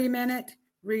 30-minute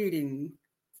reading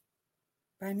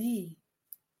by me,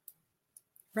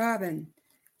 Robin.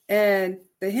 And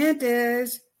the hint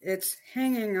is, it's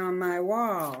hanging on my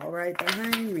wall right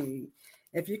behind me.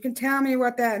 If you can tell me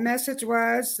what that message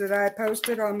was that I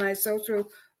posted on my social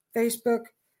Facebook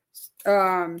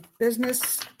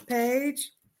business page,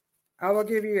 I will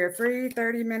give you a free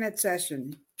 30-minute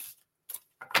session.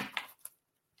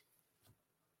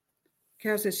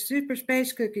 Cal says, Super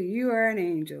Space Cookie, you are an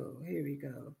angel. Here we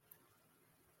go.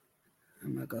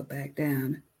 I'm going to go back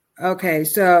down. Okay,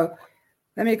 so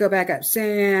let me go back up.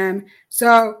 Sam.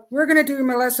 So we're going to do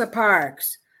Melissa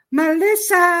Parks.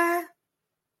 Melissa.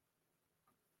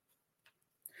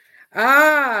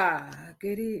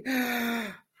 Goody.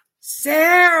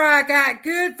 Sarah got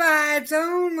good vibes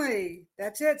only.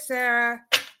 That's it, Sarah.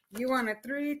 You want a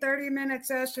 30-minute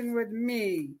session with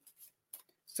me.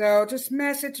 So just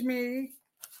message me.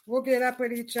 We'll get up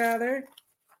with each other.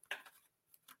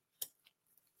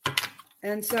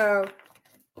 And so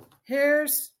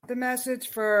here's the message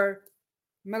for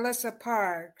Melissa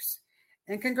Parks.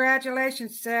 And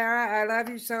congratulations, Sarah. I love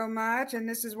you so much, and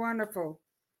this is wonderful.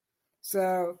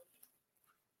 So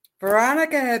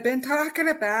Veronica had been talking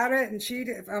about it, and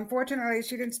unfortunately,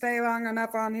 she didn't stay long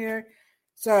enough on here.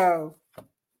 So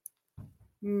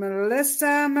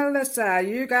Melissa,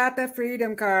 you got the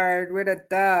freedom card with a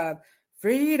dove.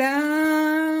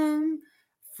 Freedom.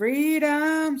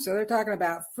 So they're talking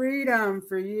about freedom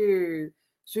for you.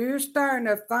 So you're starting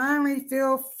to finally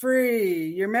feel free.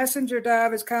 Your messenger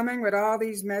dove is coming with all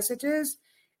these messages,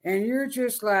 and you're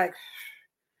just like,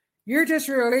 You're just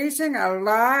releasing a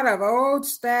lot of old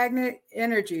stagnant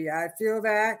energy. I feel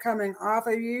that coming off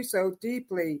of you so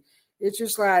deeply. It's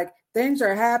just like things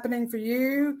are happening for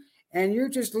you and you're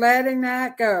just letting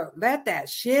that go. Let that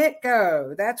shit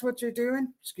go. That's what you're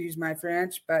doing. Excuse my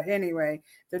French. But anyway,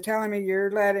 they're telling me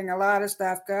you're letting a lot of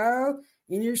stuff go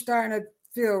and you're starting to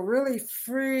feel really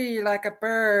free like a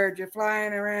bird. You're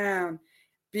flying around.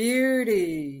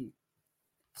 Beauty.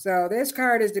 So this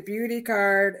card is the beauty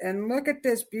card. And look at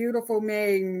this beautiful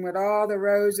maiden with all the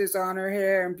roses on her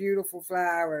hair and beautiful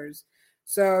flowers.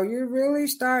 So you're really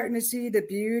starting to see the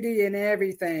beauty in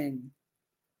everything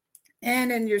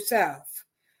and in yourself.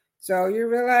 So you're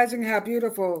realizing how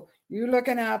beautiful. You're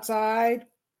looking outside,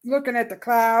 looking at the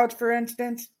clouds, for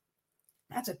instance.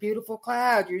 That's a beautiful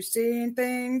cloud. You're seeing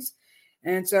things.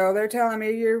 And so they're telling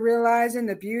me you're realizing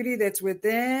the beauty that's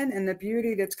within and the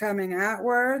beauty that's coming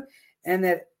outward, and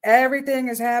that everything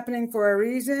is happening for a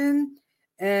reason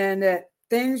and that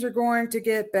things are going to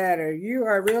get better. You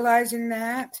are realizing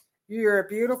that. You're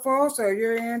beautiful, so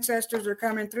your ancestors are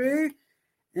coming through,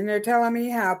 and they're telling me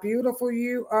how beautiful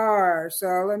you are.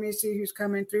 So let me see who's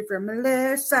coming through for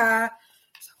Melissa.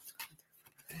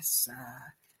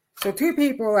 So two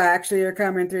people actually are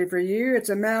coming through for you. It's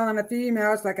a male and a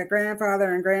female. It's like a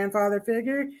grandfather and grandfather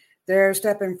figure. They're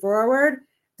stepping forward.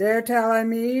 They're telling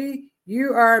me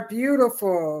you are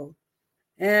beautiful.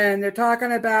 And they're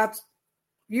talking about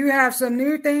you have some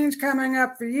new things coming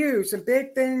up for you, some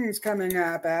big things coming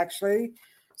up, actually.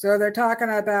 So they're talking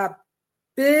about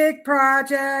big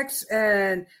projects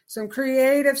and some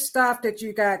creative stuff that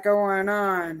you got going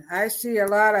on. I see a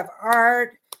lot of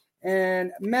art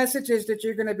and messages that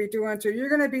you're going to be doing. So you're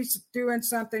going to be doing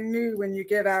something new when you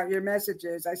get out your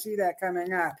messages. I see that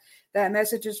coming up. That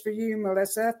message is for you,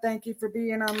 Melissa. Thank you for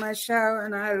being on my show,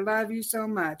 and I love you so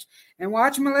much. And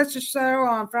watch Melissa's show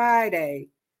on Friday.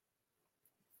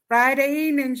 Friday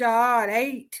evenings, y'all, at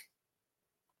 8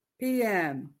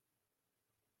 p.m.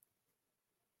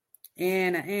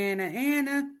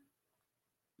 Anna.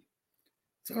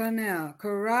 So now,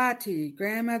 karate.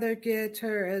 Grandmother gets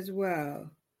her as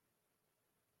well.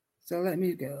 So let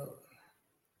me go.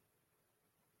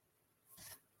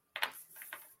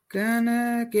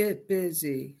 Gonna get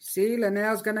busy. See,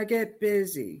 Linnell's gonna get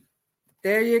busy.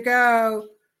 There you go.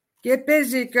 Get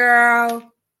busy,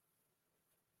 girl.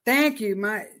 Thank you.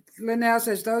 Linnell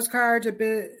says, those cards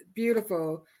are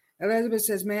beautiful. Elizabeth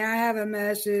says, may I have a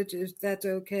message, if that's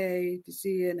okay, to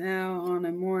see an owl on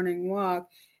a morning walk?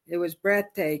 It was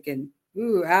breathtaking.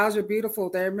 Ooh, owls are beautiful.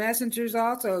 They're messengers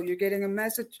also. You're getting a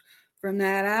message from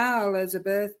that owl,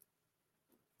 Elizabeth.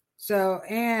 So,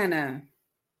 Anna,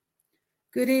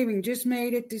 good evening. Just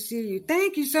made it to see you.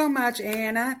 Thank you so much,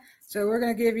 Anna. So we're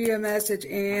going to give you a message,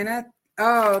 Anna.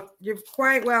 Oh, you're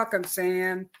quite welcome,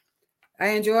 Sam. I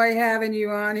enjoy having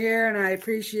you on here, and I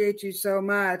appreciate you so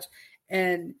much.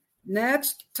 And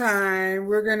next time,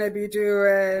 we're going to be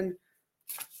doing,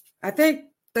 I think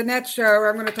the next show,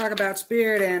 I'm going to talk about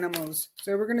spirit animals.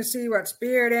 So we're going to see what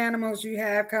spirit animals you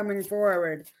have coming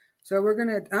forward. So I'm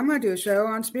going to do a show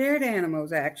on spirit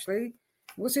animals, actually.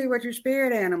 We'll see what your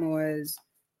spirit animal is.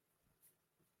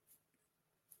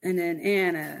 And then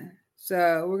Anna.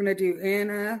 So we're going to do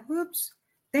Anna. Whoops.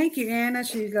 Thank you, Anna.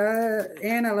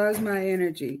 Anna loves my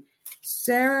energy.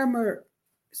 Sarah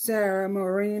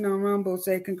Maureen on Rumble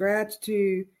say congrats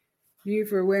to you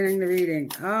for winning the reading.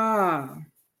 But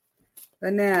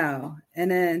now.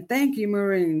 And then thank you,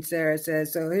 Maureen, Sarah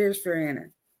says. So here's for Anna.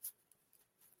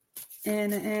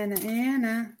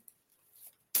 Anna.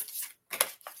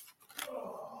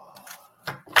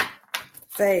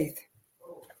 Faith.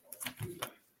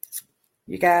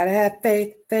 You gotta have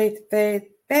faith, baby.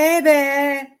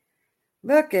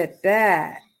 Look at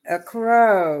that. A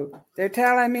crow. They're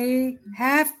telling me,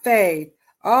 have faith.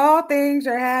 All things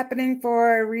are happening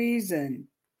for a reason.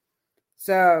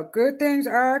 So good things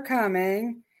are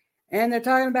coming. And they're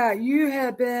talking about you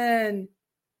have been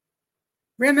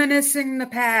reminiscing the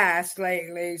past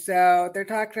lately. So they're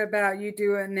talking about you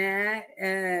doing that.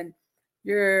 And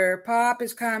your pop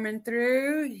is coming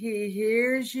through. He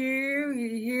hears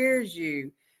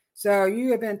you. So you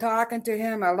have been talking to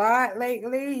him a lot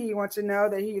lately. He wants to know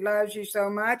that he loves you so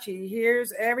much. He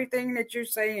hears everything that you're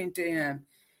saying to him.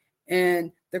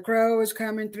 And the crow is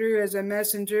coming through as a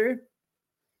messenger.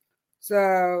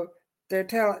 So they're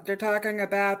talking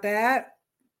about that.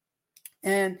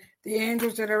 And the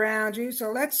angels that are around you. So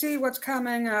let's see what's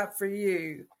coming up for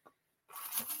you.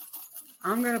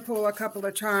 I'm going to pull a couple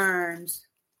of charms.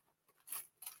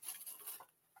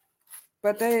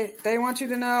 But they want you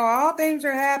to know all things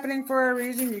are happening for a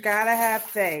reason. You got to have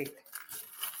faith.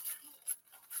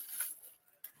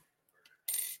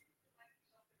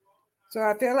 So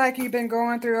I feel like you've been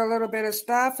going through a little bit of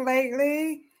stuff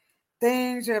lately.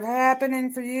 Things are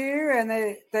happening for you,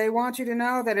 and they want you to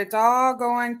know that it's all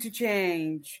going to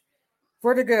change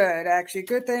for the good. Actually,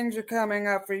 good things are coming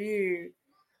up for you.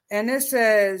 And this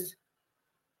says,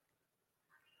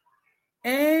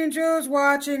 angels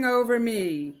watching over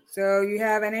me. So you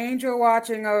have an angel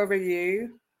watching over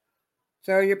you.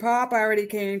 So your pop already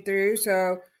came through.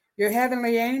 So your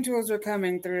heavenly angels are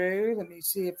coming through. Let me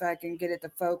see if I can get it to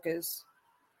focus.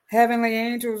 Heavenly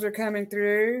angels are coming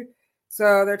through.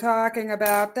 So they're talking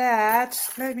about that.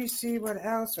 Let me see what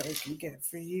else I can get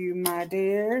for you, my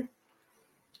dear.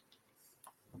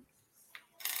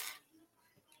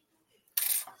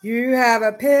 You have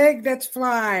a pig that's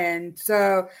flying.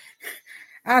 So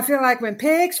I feel like when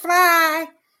pigs fly,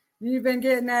 you've been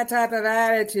getting that type of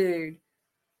attitude.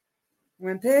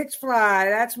 When pigs fly,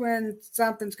 that's when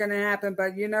something's going to happen.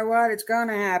 But you know what? It's going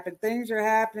to happen. Things are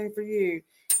happening for you.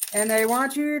 And they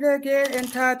want you to get in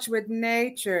touch with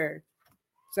nature.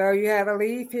 So you have a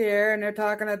leaf here, and they're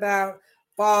talking about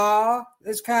fall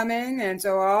is coming. And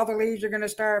so all the leaves are going to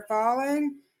start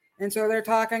falling. And so they're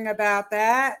talking about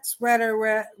that,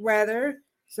 sweater weather.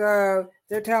 So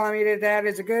they're telling me that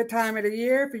is a good time of the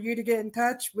year for you to get in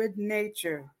touch with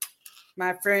nature,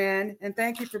 my friend. And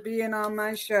thank you for being on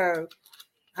my show.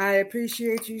 I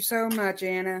appreciate you so much,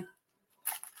 Anna.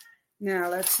 Now,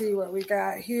 let's see what we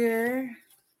got here.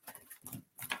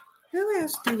 Who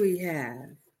else do we have?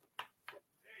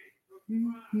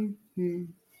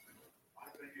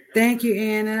 Thank you,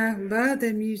 Anna. Love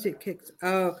the music kicks.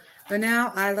 Oh, but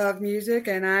now I love music,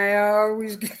 and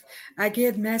I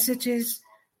get messages.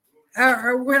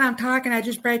 Or when I'm talking, I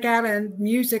just break out in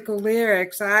musical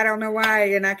lyrics. I don't know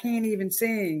why, and I can't even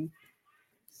sing.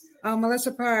 Oh,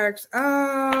 Melissa Parks.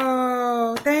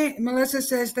 Oh, Melissa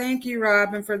says, thank you,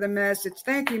 Robin, for the message.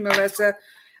 Thank you, Melissa.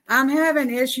 I'm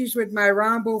having issues with my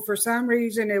Rumble. For some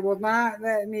reason, it will not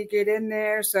let me get in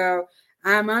there, so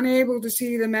I'm unable to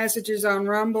see the messages on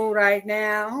Rumble right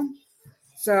now.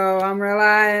 So I'm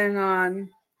relying on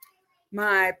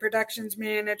my productions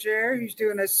manager, who's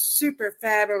doing a super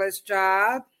fabulous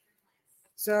job.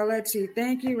 So let's see.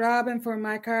 Thank you, Robin, for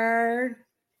my card.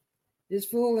 It's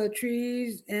full of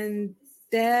trees, and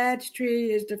Dad's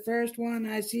tree is the first one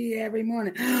I see every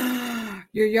morning.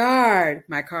 Your yard,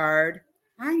 my card.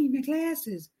 I need my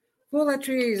glasses. Full of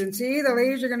trees, and see, the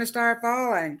leaves are going to start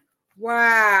falling.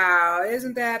 Wow,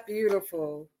 isn't that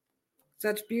beautiful?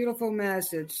 Such beautiful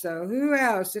message. So who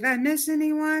else? Did I miss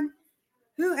anyone?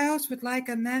 Who else would like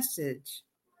a message?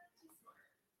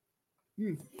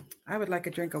 I would like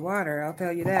a drink of water, I'll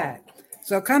tell you that.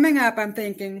 So coming up, I'm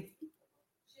thinking,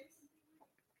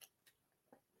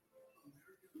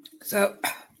 so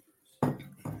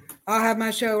I'll have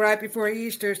my show right before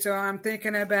Easter, so I'm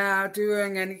thinking about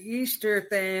doing an Easter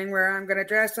thing where I'm going to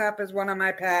dress up as one of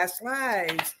my past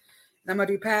lives. I'm going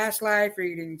to do past life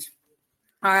readings.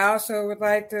 I also would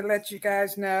like to let you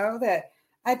guys know that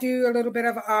I do a little bit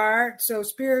of art, so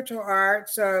spiritual art.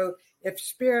 So if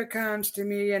spirit comes to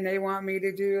me and they want me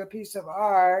to do a piece of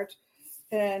art,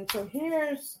 and so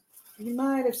here's, you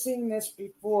might have seen this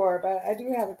before, but I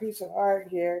do have a piece of art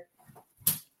here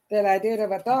that I did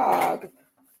of a dog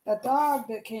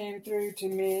that came through to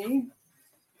me.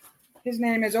 His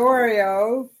name is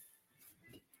Oreo.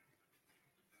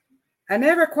 I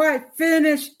never quite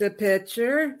finished the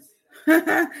picture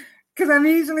because I'm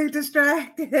easily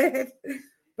distracted.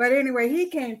 But anyway, he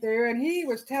came through and he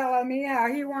was telling me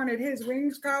how he wanted his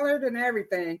wings colored and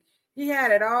everything. He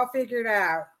had it all figured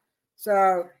out.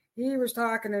 So he was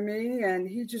talking to me, and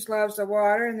he just loves the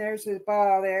water, and there's his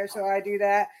ball there. So I do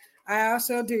that. I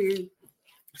also do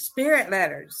spirit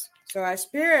letters. So I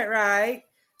spirit write.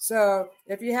 So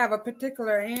if you have a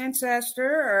particular ancestor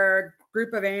or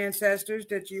group of ancestors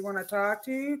that you want to talk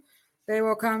to, they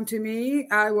will come to me.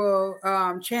 I will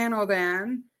channel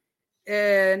them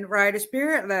and write a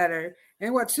spirit letter.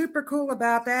 And what's super cool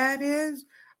about that is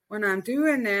when I'm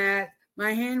doing that,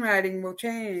 my handwriting will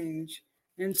change.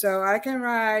 And so I can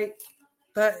write,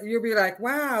 but you'll be like,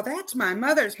 wow, that's my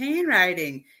mother's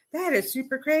handwriting. That is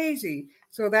super crazy.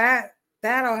 So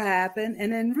that'll happen.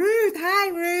 And then Ruth, hi,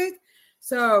 Ruth.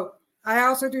 So I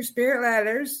also do spirit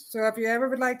letters. So if you ever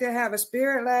would like to have a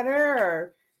spirit letter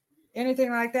or anything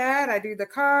like that, I do the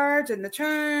cards and the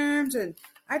charms, and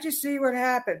I just see what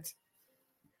happens.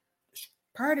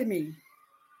 Pardon me.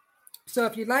 So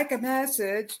if you'd like a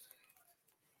message,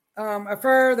 a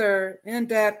further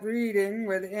in-depth reading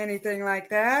with anything like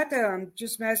that,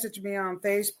 just message me on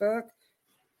Facebook.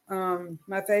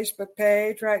 My Facebook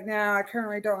page. Right now, I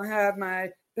currently don't have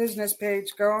my business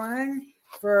page going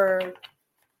for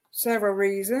several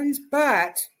reasons,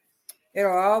 but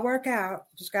It'll all work out.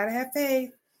 Just got to have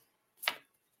faith.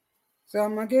 So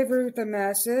I'm going to give Ruth a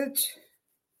message.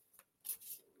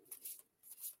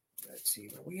 Let's see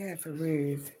what we have for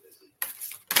Ruth.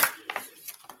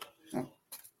 Oh.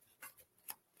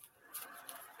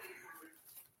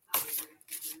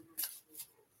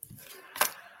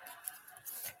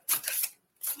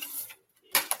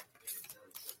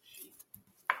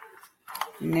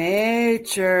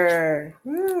 Nature.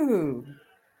 Woo.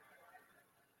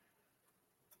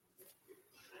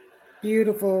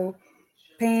 Beautiful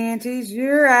pansies.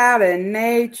 You're out in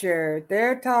nature.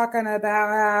 They're talking about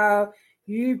how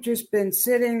you've just been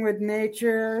sitting with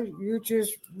nature. You're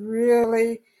just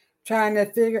really trying to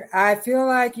figure. I feel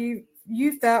like you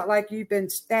felt like you've been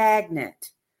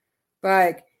stagnant.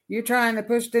 Like you're trying to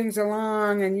push things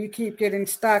along and you keep getting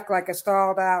stuck like a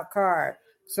stalled out car.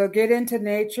 So get into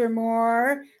nature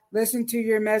more. Listen to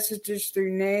your messages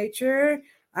through nature.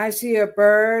 I see a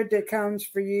bird that comes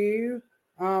for you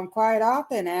quite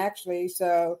often, actually.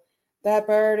 So that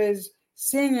bird is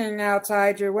singing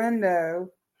outside your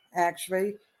window,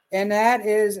 actually. And that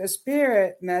is a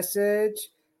spirit message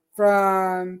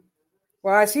from,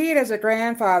 well, I see it as a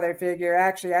grandfather figure,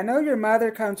 actually. I know your mother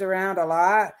comes around a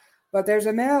lot, but there's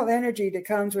a male energy that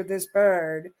comes with this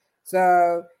bird.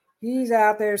 So he's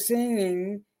out there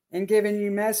singing and giving you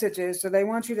messages. So they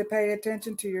want you to pay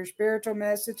attention to your spiritual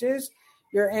messages,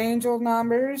 your angel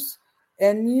numbers,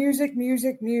 and music.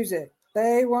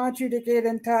 They want you to get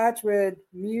in touch with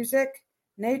music,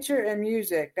 nature, and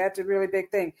music. That's a really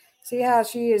big thing. See how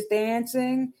she is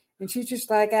dancing and she's just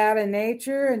like out in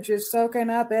nature and just soaking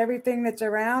up everything that's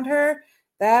around her?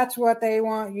 That's what they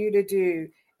want you to do.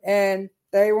 And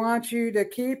they want you to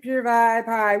keep your vibe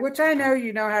high, which I know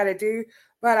you know how to do,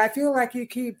 but I feel like you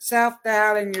keep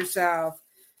self-doubting yourself.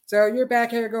 So you're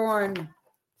back here going,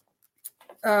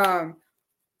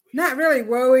 not really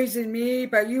woes in me,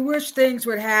 but you wish things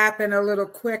would happen a little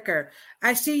quicker.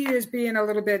 I see you as being a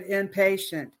little bit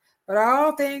impatient, but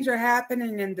all things are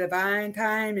happening in divine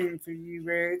timing for you,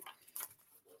 Ruth.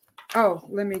 Oh,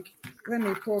 let me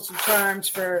pull some charms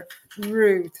for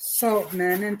Ruth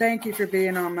Saltman, and thank you for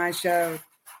being on my show.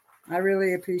 I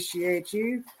really appreciate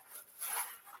you.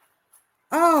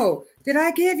 Oh, did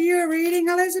I give you a reading,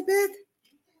 Elizabeth?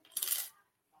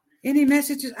 Any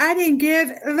messages? I didn't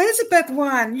give Elizabeth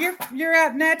one. You're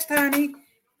up next, honey.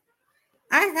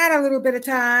 I had a little bit of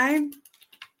time.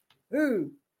 Ooh,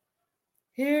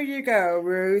 here you go,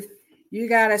 Ruth. You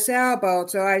got a sailboat,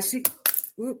 so I see.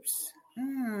 Oops.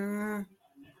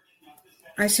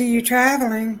 I see you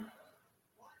traveling.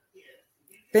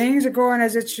 Things are going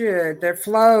as it should. They're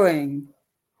flowing.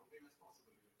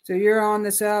 So you're on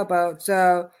the sailboat.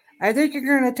 So I think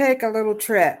you're going to take a little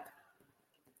trip.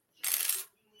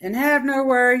 And have no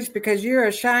worries because you're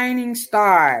a shining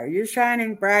star. You're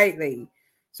shining brightly.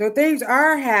 So things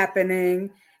are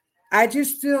happening. I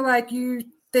just feel like you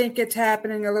think it's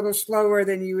happening a little slower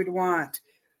than you would want.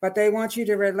 But they want you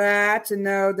to relax and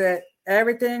know that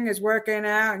everything is working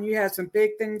out and you have some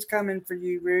big things coming for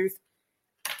you, Ruth.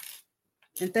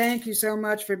 And thank you so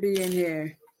much for being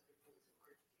here.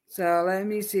 So let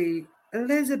me see.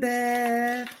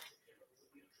 Elizabeth.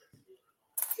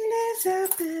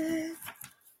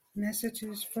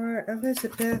 Messages for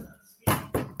Elizabeth.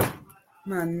 I'm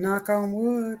going to knock on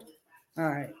wood. All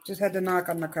right. Just had to knock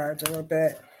on the cards a little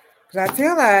bit. Because I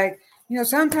feel like,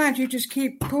 sometimes you just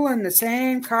keep pulling the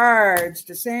same cards,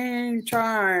 the same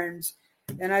charms.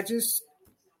 And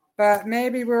but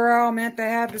maybe we're all meant to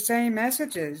have the same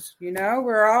messages.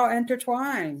 We're all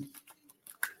intertwined.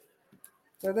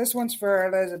 So this one's for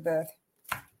Elizabeth.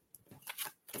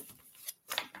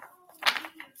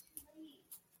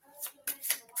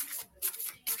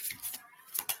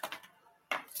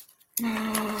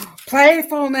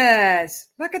 Playfulness.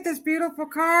 Look at this beautiful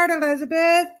card,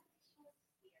 Elizabeth.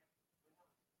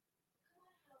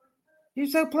 You're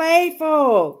so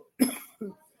playful.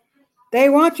 They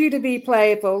want you to be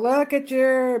playful. Look at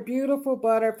your beautiful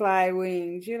butterfly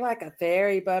wings. You're like a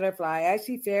fairy butterfly. I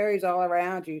see fairies all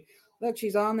around you. Look,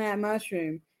 she's on that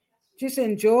mushroom. Just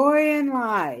enjoying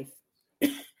life.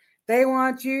 They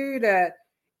want you to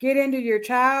get into your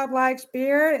childlike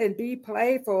spirit and be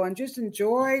playful and just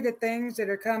enjoy the things that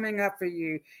are coming up for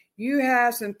you. You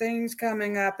have some things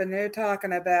coming up and they're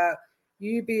talking about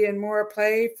you being more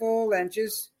playful and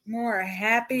just more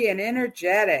happy and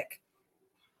energetic.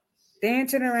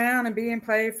 Dancing around and being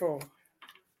playful.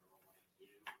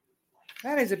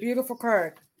 That is a beautiful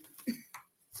card.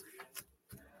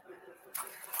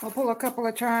 I'll pull a couple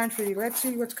of charms for you. Let's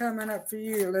see what's coming up for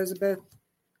you, Elizabeth.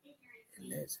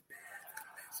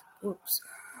 Oops.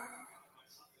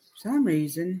 For some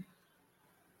reason,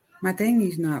 My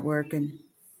thingy's not working.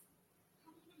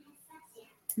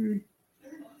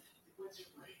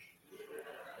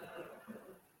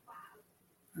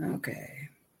 Okay.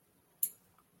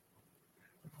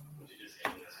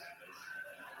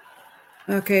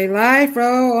 Okay, life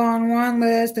row on one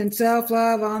list and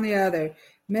self-love on the other.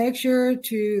 Make sure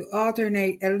to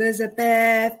alternate.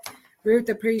 Elizabeth. Ruth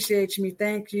appreciates me.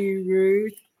 Thank you,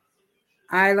 Ruth.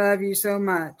 I love you so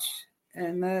much.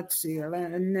 And let's see.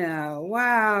 No.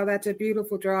 Wow, that's a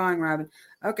beautiful drawing, Robin.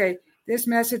 Okay, this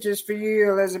message is for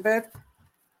you, Elizabeth.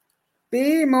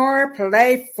 Be more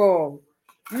playful.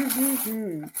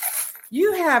 Mm-hmm.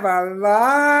 You have a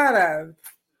lot of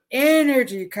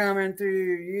energy coming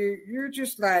through. You're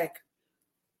just like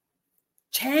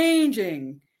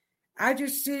changing. I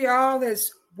just see all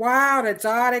this wild,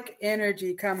 exotic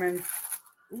energy coming.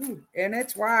 Ooh, and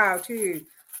it's wild too.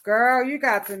 Girl, you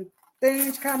got some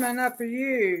things coming up for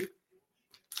you.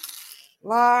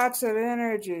 Lots of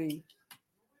energy.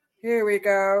 Here we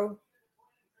go.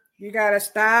 You got a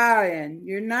stallion.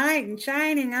 Your knight in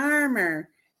shining armor.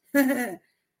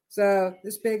 So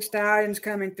this big stallion's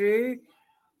coming through.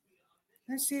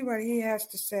 Let's see what he has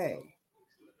to say.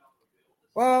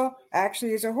 Well,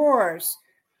 actually, it's a horse.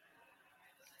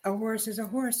 A horse is a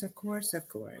horse, of course.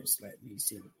 Let me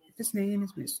see. His name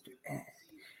is Mr. Ed.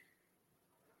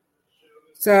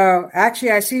 So,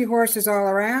 actually, I see horses all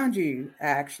around you,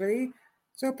 actually.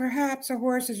 So, perhaps a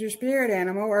horse is your spirit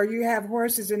animal, or you have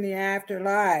horses in the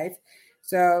afterlife.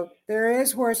 So, there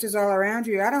is horses all around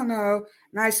you. I don't know.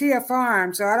 And I see a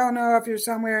farm. So, I don't know if you're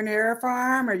somewhere near a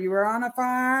farm, or you were on a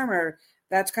farm, or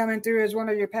that's coming through as one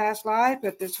of your past life.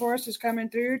 But this horse is coming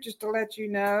through just to let you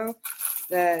know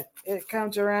that it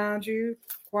comes around you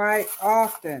quite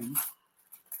often.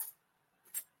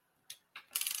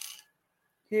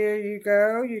 Here you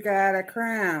go. You got a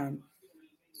crown.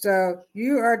 So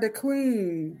you are the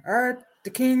queen. Or the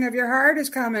king of your heart is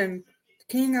coming. The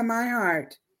king of my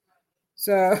heart.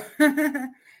 So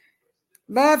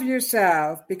love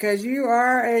yourself because you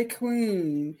are a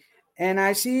queen. And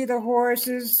I see the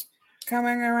horses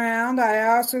coming around. I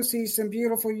also see some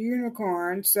beautiful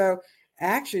unicorns. So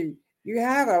actually, you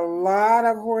have a lot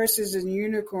of horses and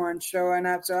unicorns showing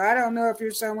up. So I don't know if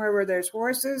you're somewhere where there's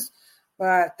horses,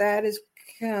 but that is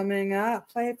coming up.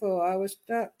 Playful.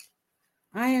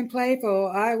 I am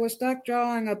playful. I was stuck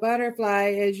drawing a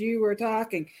butterfly as you were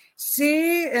talking.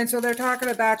 See? And so they're talking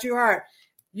about your art.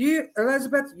 You,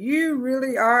 Elizabeth, you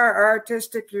really are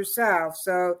artistic yourself.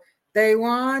 So they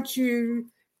want you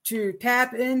to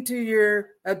tap into your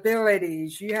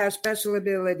abilities. You have special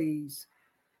abilities.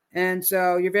 And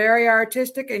so you're very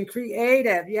artistic and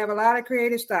creative. You have a lot of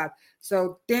creative stuff.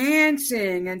 So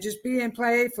dancing and just being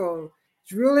playful,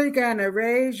 it's really going to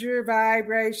raise your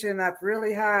vibration up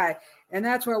really high. And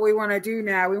that's what we want to do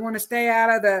now. We want to stay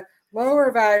out of the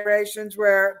lower vibrations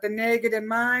where the negative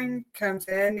mind comes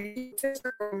in, the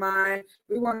physical mind.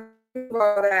 We want to do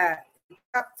all that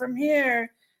up from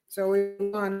here. So we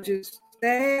want to just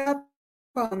stay up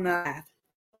on that.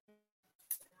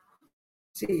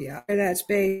 See, that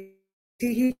space.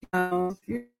 You're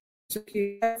so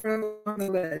cute on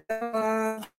the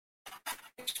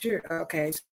list. Sure.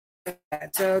 Okay.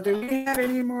 So do we have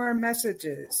any more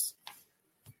messages?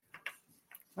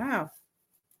 Wow.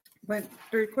 Went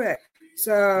pretty quick.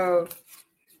 So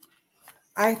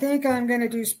I think I'm going to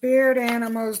do spirit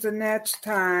animals the next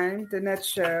time, the next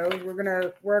show. We're going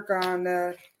to work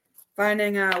on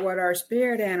finding out what our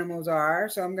spirit animals are.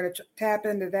 So I'm going to tap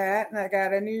into that. And I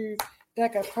got a new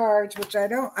deck of cards, which I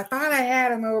thought I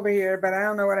had them over here, but I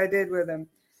don't know what I did with them.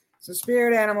 So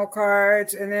spirit animal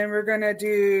cards. And then we're going to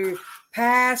do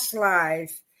past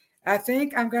life. I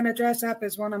think I'm going to dress up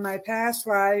as one of my past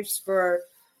lives for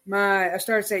I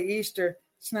started to say Easter.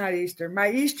 It's not Easter. My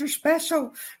Easter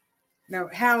special. No,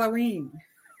 Halloween.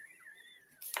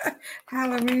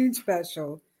 Halloween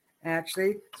special,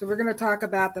 actually. So we're going to talk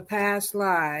about the past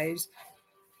lives.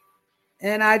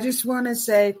 And I just want to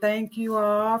say thank you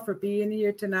all for being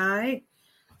here tonight.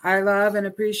 I love and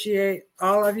appreciate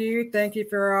all of you. Thank you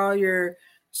for all your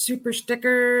super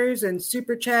stickers and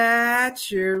super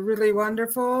chats. You're really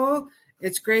wonderful.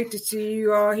 It's great to see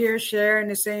you all here sharing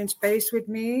the same space with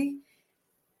me.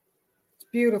 It's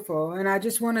beautiful. And I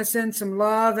just want to send some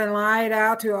love and light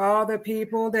out to all the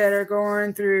people that are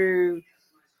going through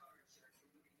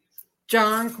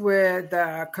junk with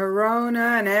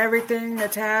corona and everything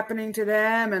that's happening to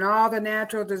them and all the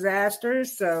natural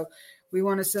disasters. So we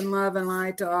want to send love and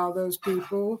light to all those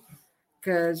people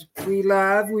because we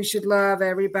should love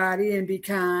everybody and be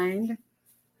kind.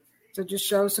 So just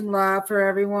show some love for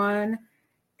everyone.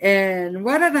 And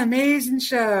what an amazing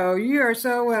show. You are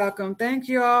so welcome. Thank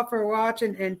you all for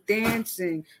watching and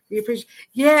dancing. We appreciate.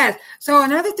 Yes. So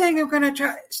another thing I'm going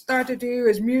to start to do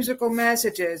is musical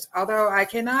messages, although I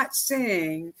cannot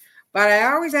sing, but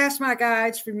I always ask my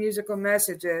guides for musical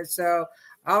messages. So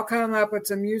I'll come up with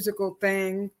some musical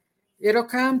thing. It'll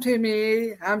come to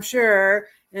me, I'm sure.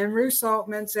 And Ruth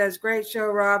Saltman says, great show,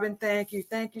 Robin. Thank you.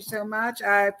 Thank you so much.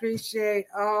 I appreciate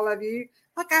all of you.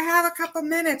 Look, I have a couple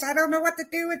minutes. I don't know what to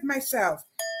do with myself.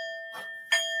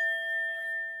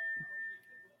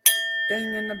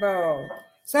 Ding in the bowl.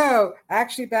 So,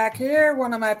 actually back here,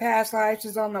 one of my past lives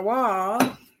is on the wall,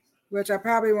 which I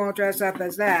probably won't dress up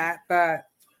as that, but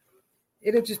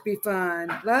it'll just be fun.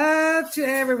 Love to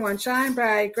everyone. Shine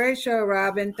bright. Great show,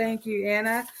 Robin. Thank you,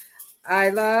 Anna. I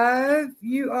love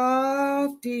you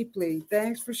all deeply.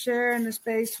 Thanks for sharing the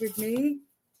space with me.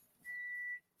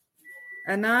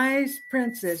 A nice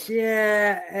princess.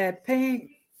 Yeah.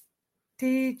 Paint,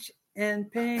 teach,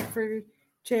 and paint for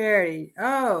charity.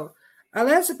 Oh,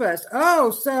 Elizabeth.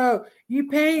 Oh, so you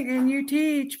paint and you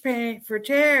teach paint for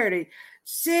charity.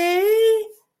 See?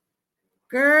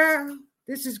 Girl,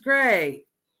 this is great.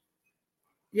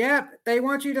 Yep, they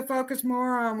want you to focus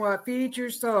more on what feeds your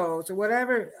soul. So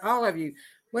whatever, all of you,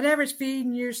 whatever's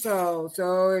feeding your soul.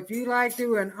 So if you like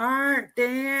doing art,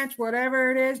 dance, whatever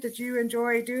it is that you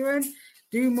enjoy doing,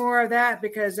 do more of that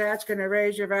because that's going to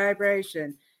raise your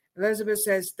vibration. Elizabeth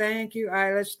says, thank you.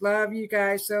 I just love you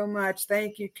guys so much.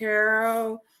 Thank you,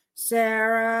 Carol,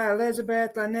 Sarah,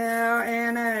 Elizabeth, Linnell,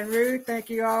 Anna, and Ruth. Thank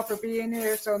you all for being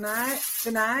here tonight.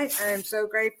 I am so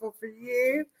grateful for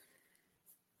you.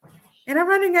 And I'm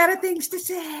running out of things to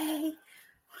say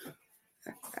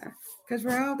because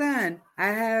we're all done. I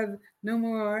have no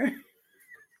more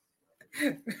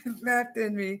left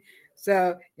in me.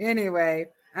 So anyway,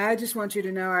 I just want you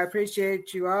to know I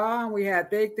appreciate you all. We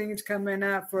have big things coming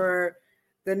up for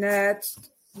the next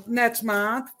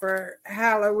month for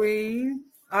Halloween,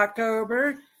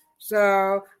 October.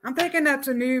 So I'm thinking up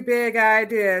some new big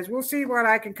ideas. We'll see what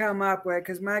I can come up with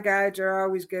because my guides are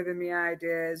always giving me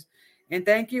ideas. And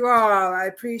thank you all. I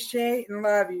appreciate and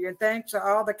love you. And thanks to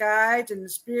all the guides and the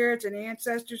spirits and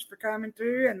ancestors for coming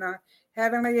through and the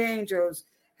heavenly angels.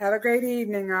 Have a great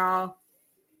evening, all.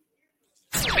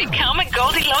 Become a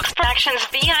Goldilocks Productions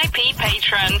VIP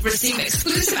patron. Receive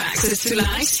exclusive access to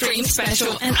live stream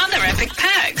special and other epic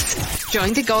perks.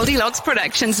 Join the Goldilocks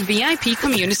Productions VIP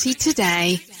community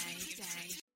today.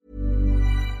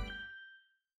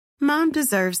 Mom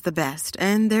deserves the best,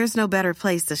 and there's no better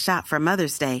place to shop for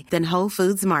Mother's Day than Whole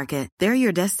Foods Market. They're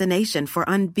your destination for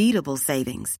unbeatable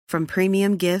savings, from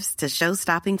premium gifts to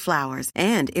show-stopping flowers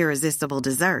and irresistible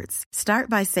desserts. Start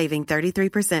by saving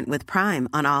 33% with Prime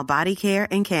on all body care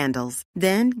and candles.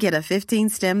 Then get a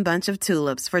 15-stem bunch of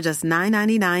tulips for just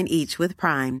 $9.99 each with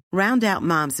Prime. Round out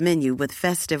Mom's menu with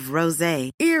festive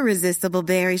rosé, irresistible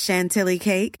berry chantilly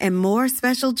cake, and more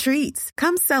special treats.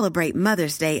 Come celebrate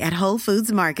Mother's Day at Whole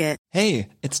Foods Market. Hey,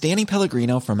 it's Danny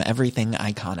Pellegrino from Everything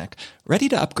Iconic. Ready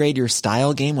to upgrade your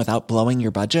style game without blowing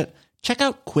your budget? Check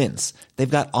out Quince. They've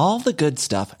got all the good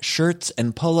stuff, shirts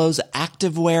and polos,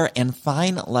 activewear, and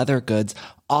fine leather goods,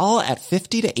 all at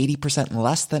 50 to 80%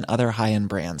 less than other high-end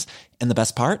brands. And the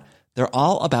best part? They're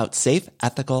all about safe,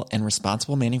 ethical, and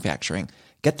responsible manufacturing.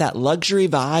 Get that luxury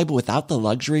vibe without the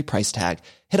luxury price tag.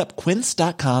 Hit up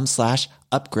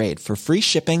quince.com/upgrade for free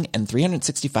shipping and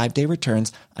 365-day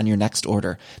returns on your next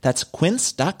order. That's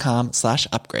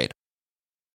quince.com/upgrade.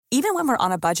 Even when we're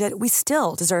on a budget, we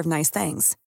still deserve nice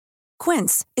things.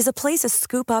 Quince is a place to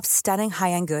scoop up stunning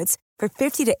high-end goods for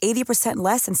 50 to 80%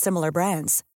 less than similar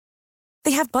brands.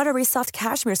 They have buttery soft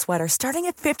cashmere sweaters starting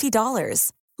at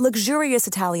 $50, luxurious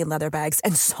Italian leather bags,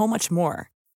 and so much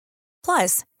more.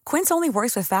 Plus, Quince only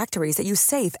works with factories that use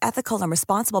safe, ethical, and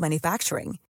responsible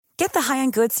manufacturing. Get the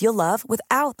high-end goods you'll love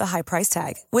without the high price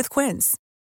tag with Quince.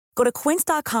 Go to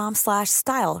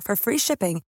quince.com/style for free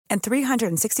shipping and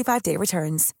 365-day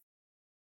returns.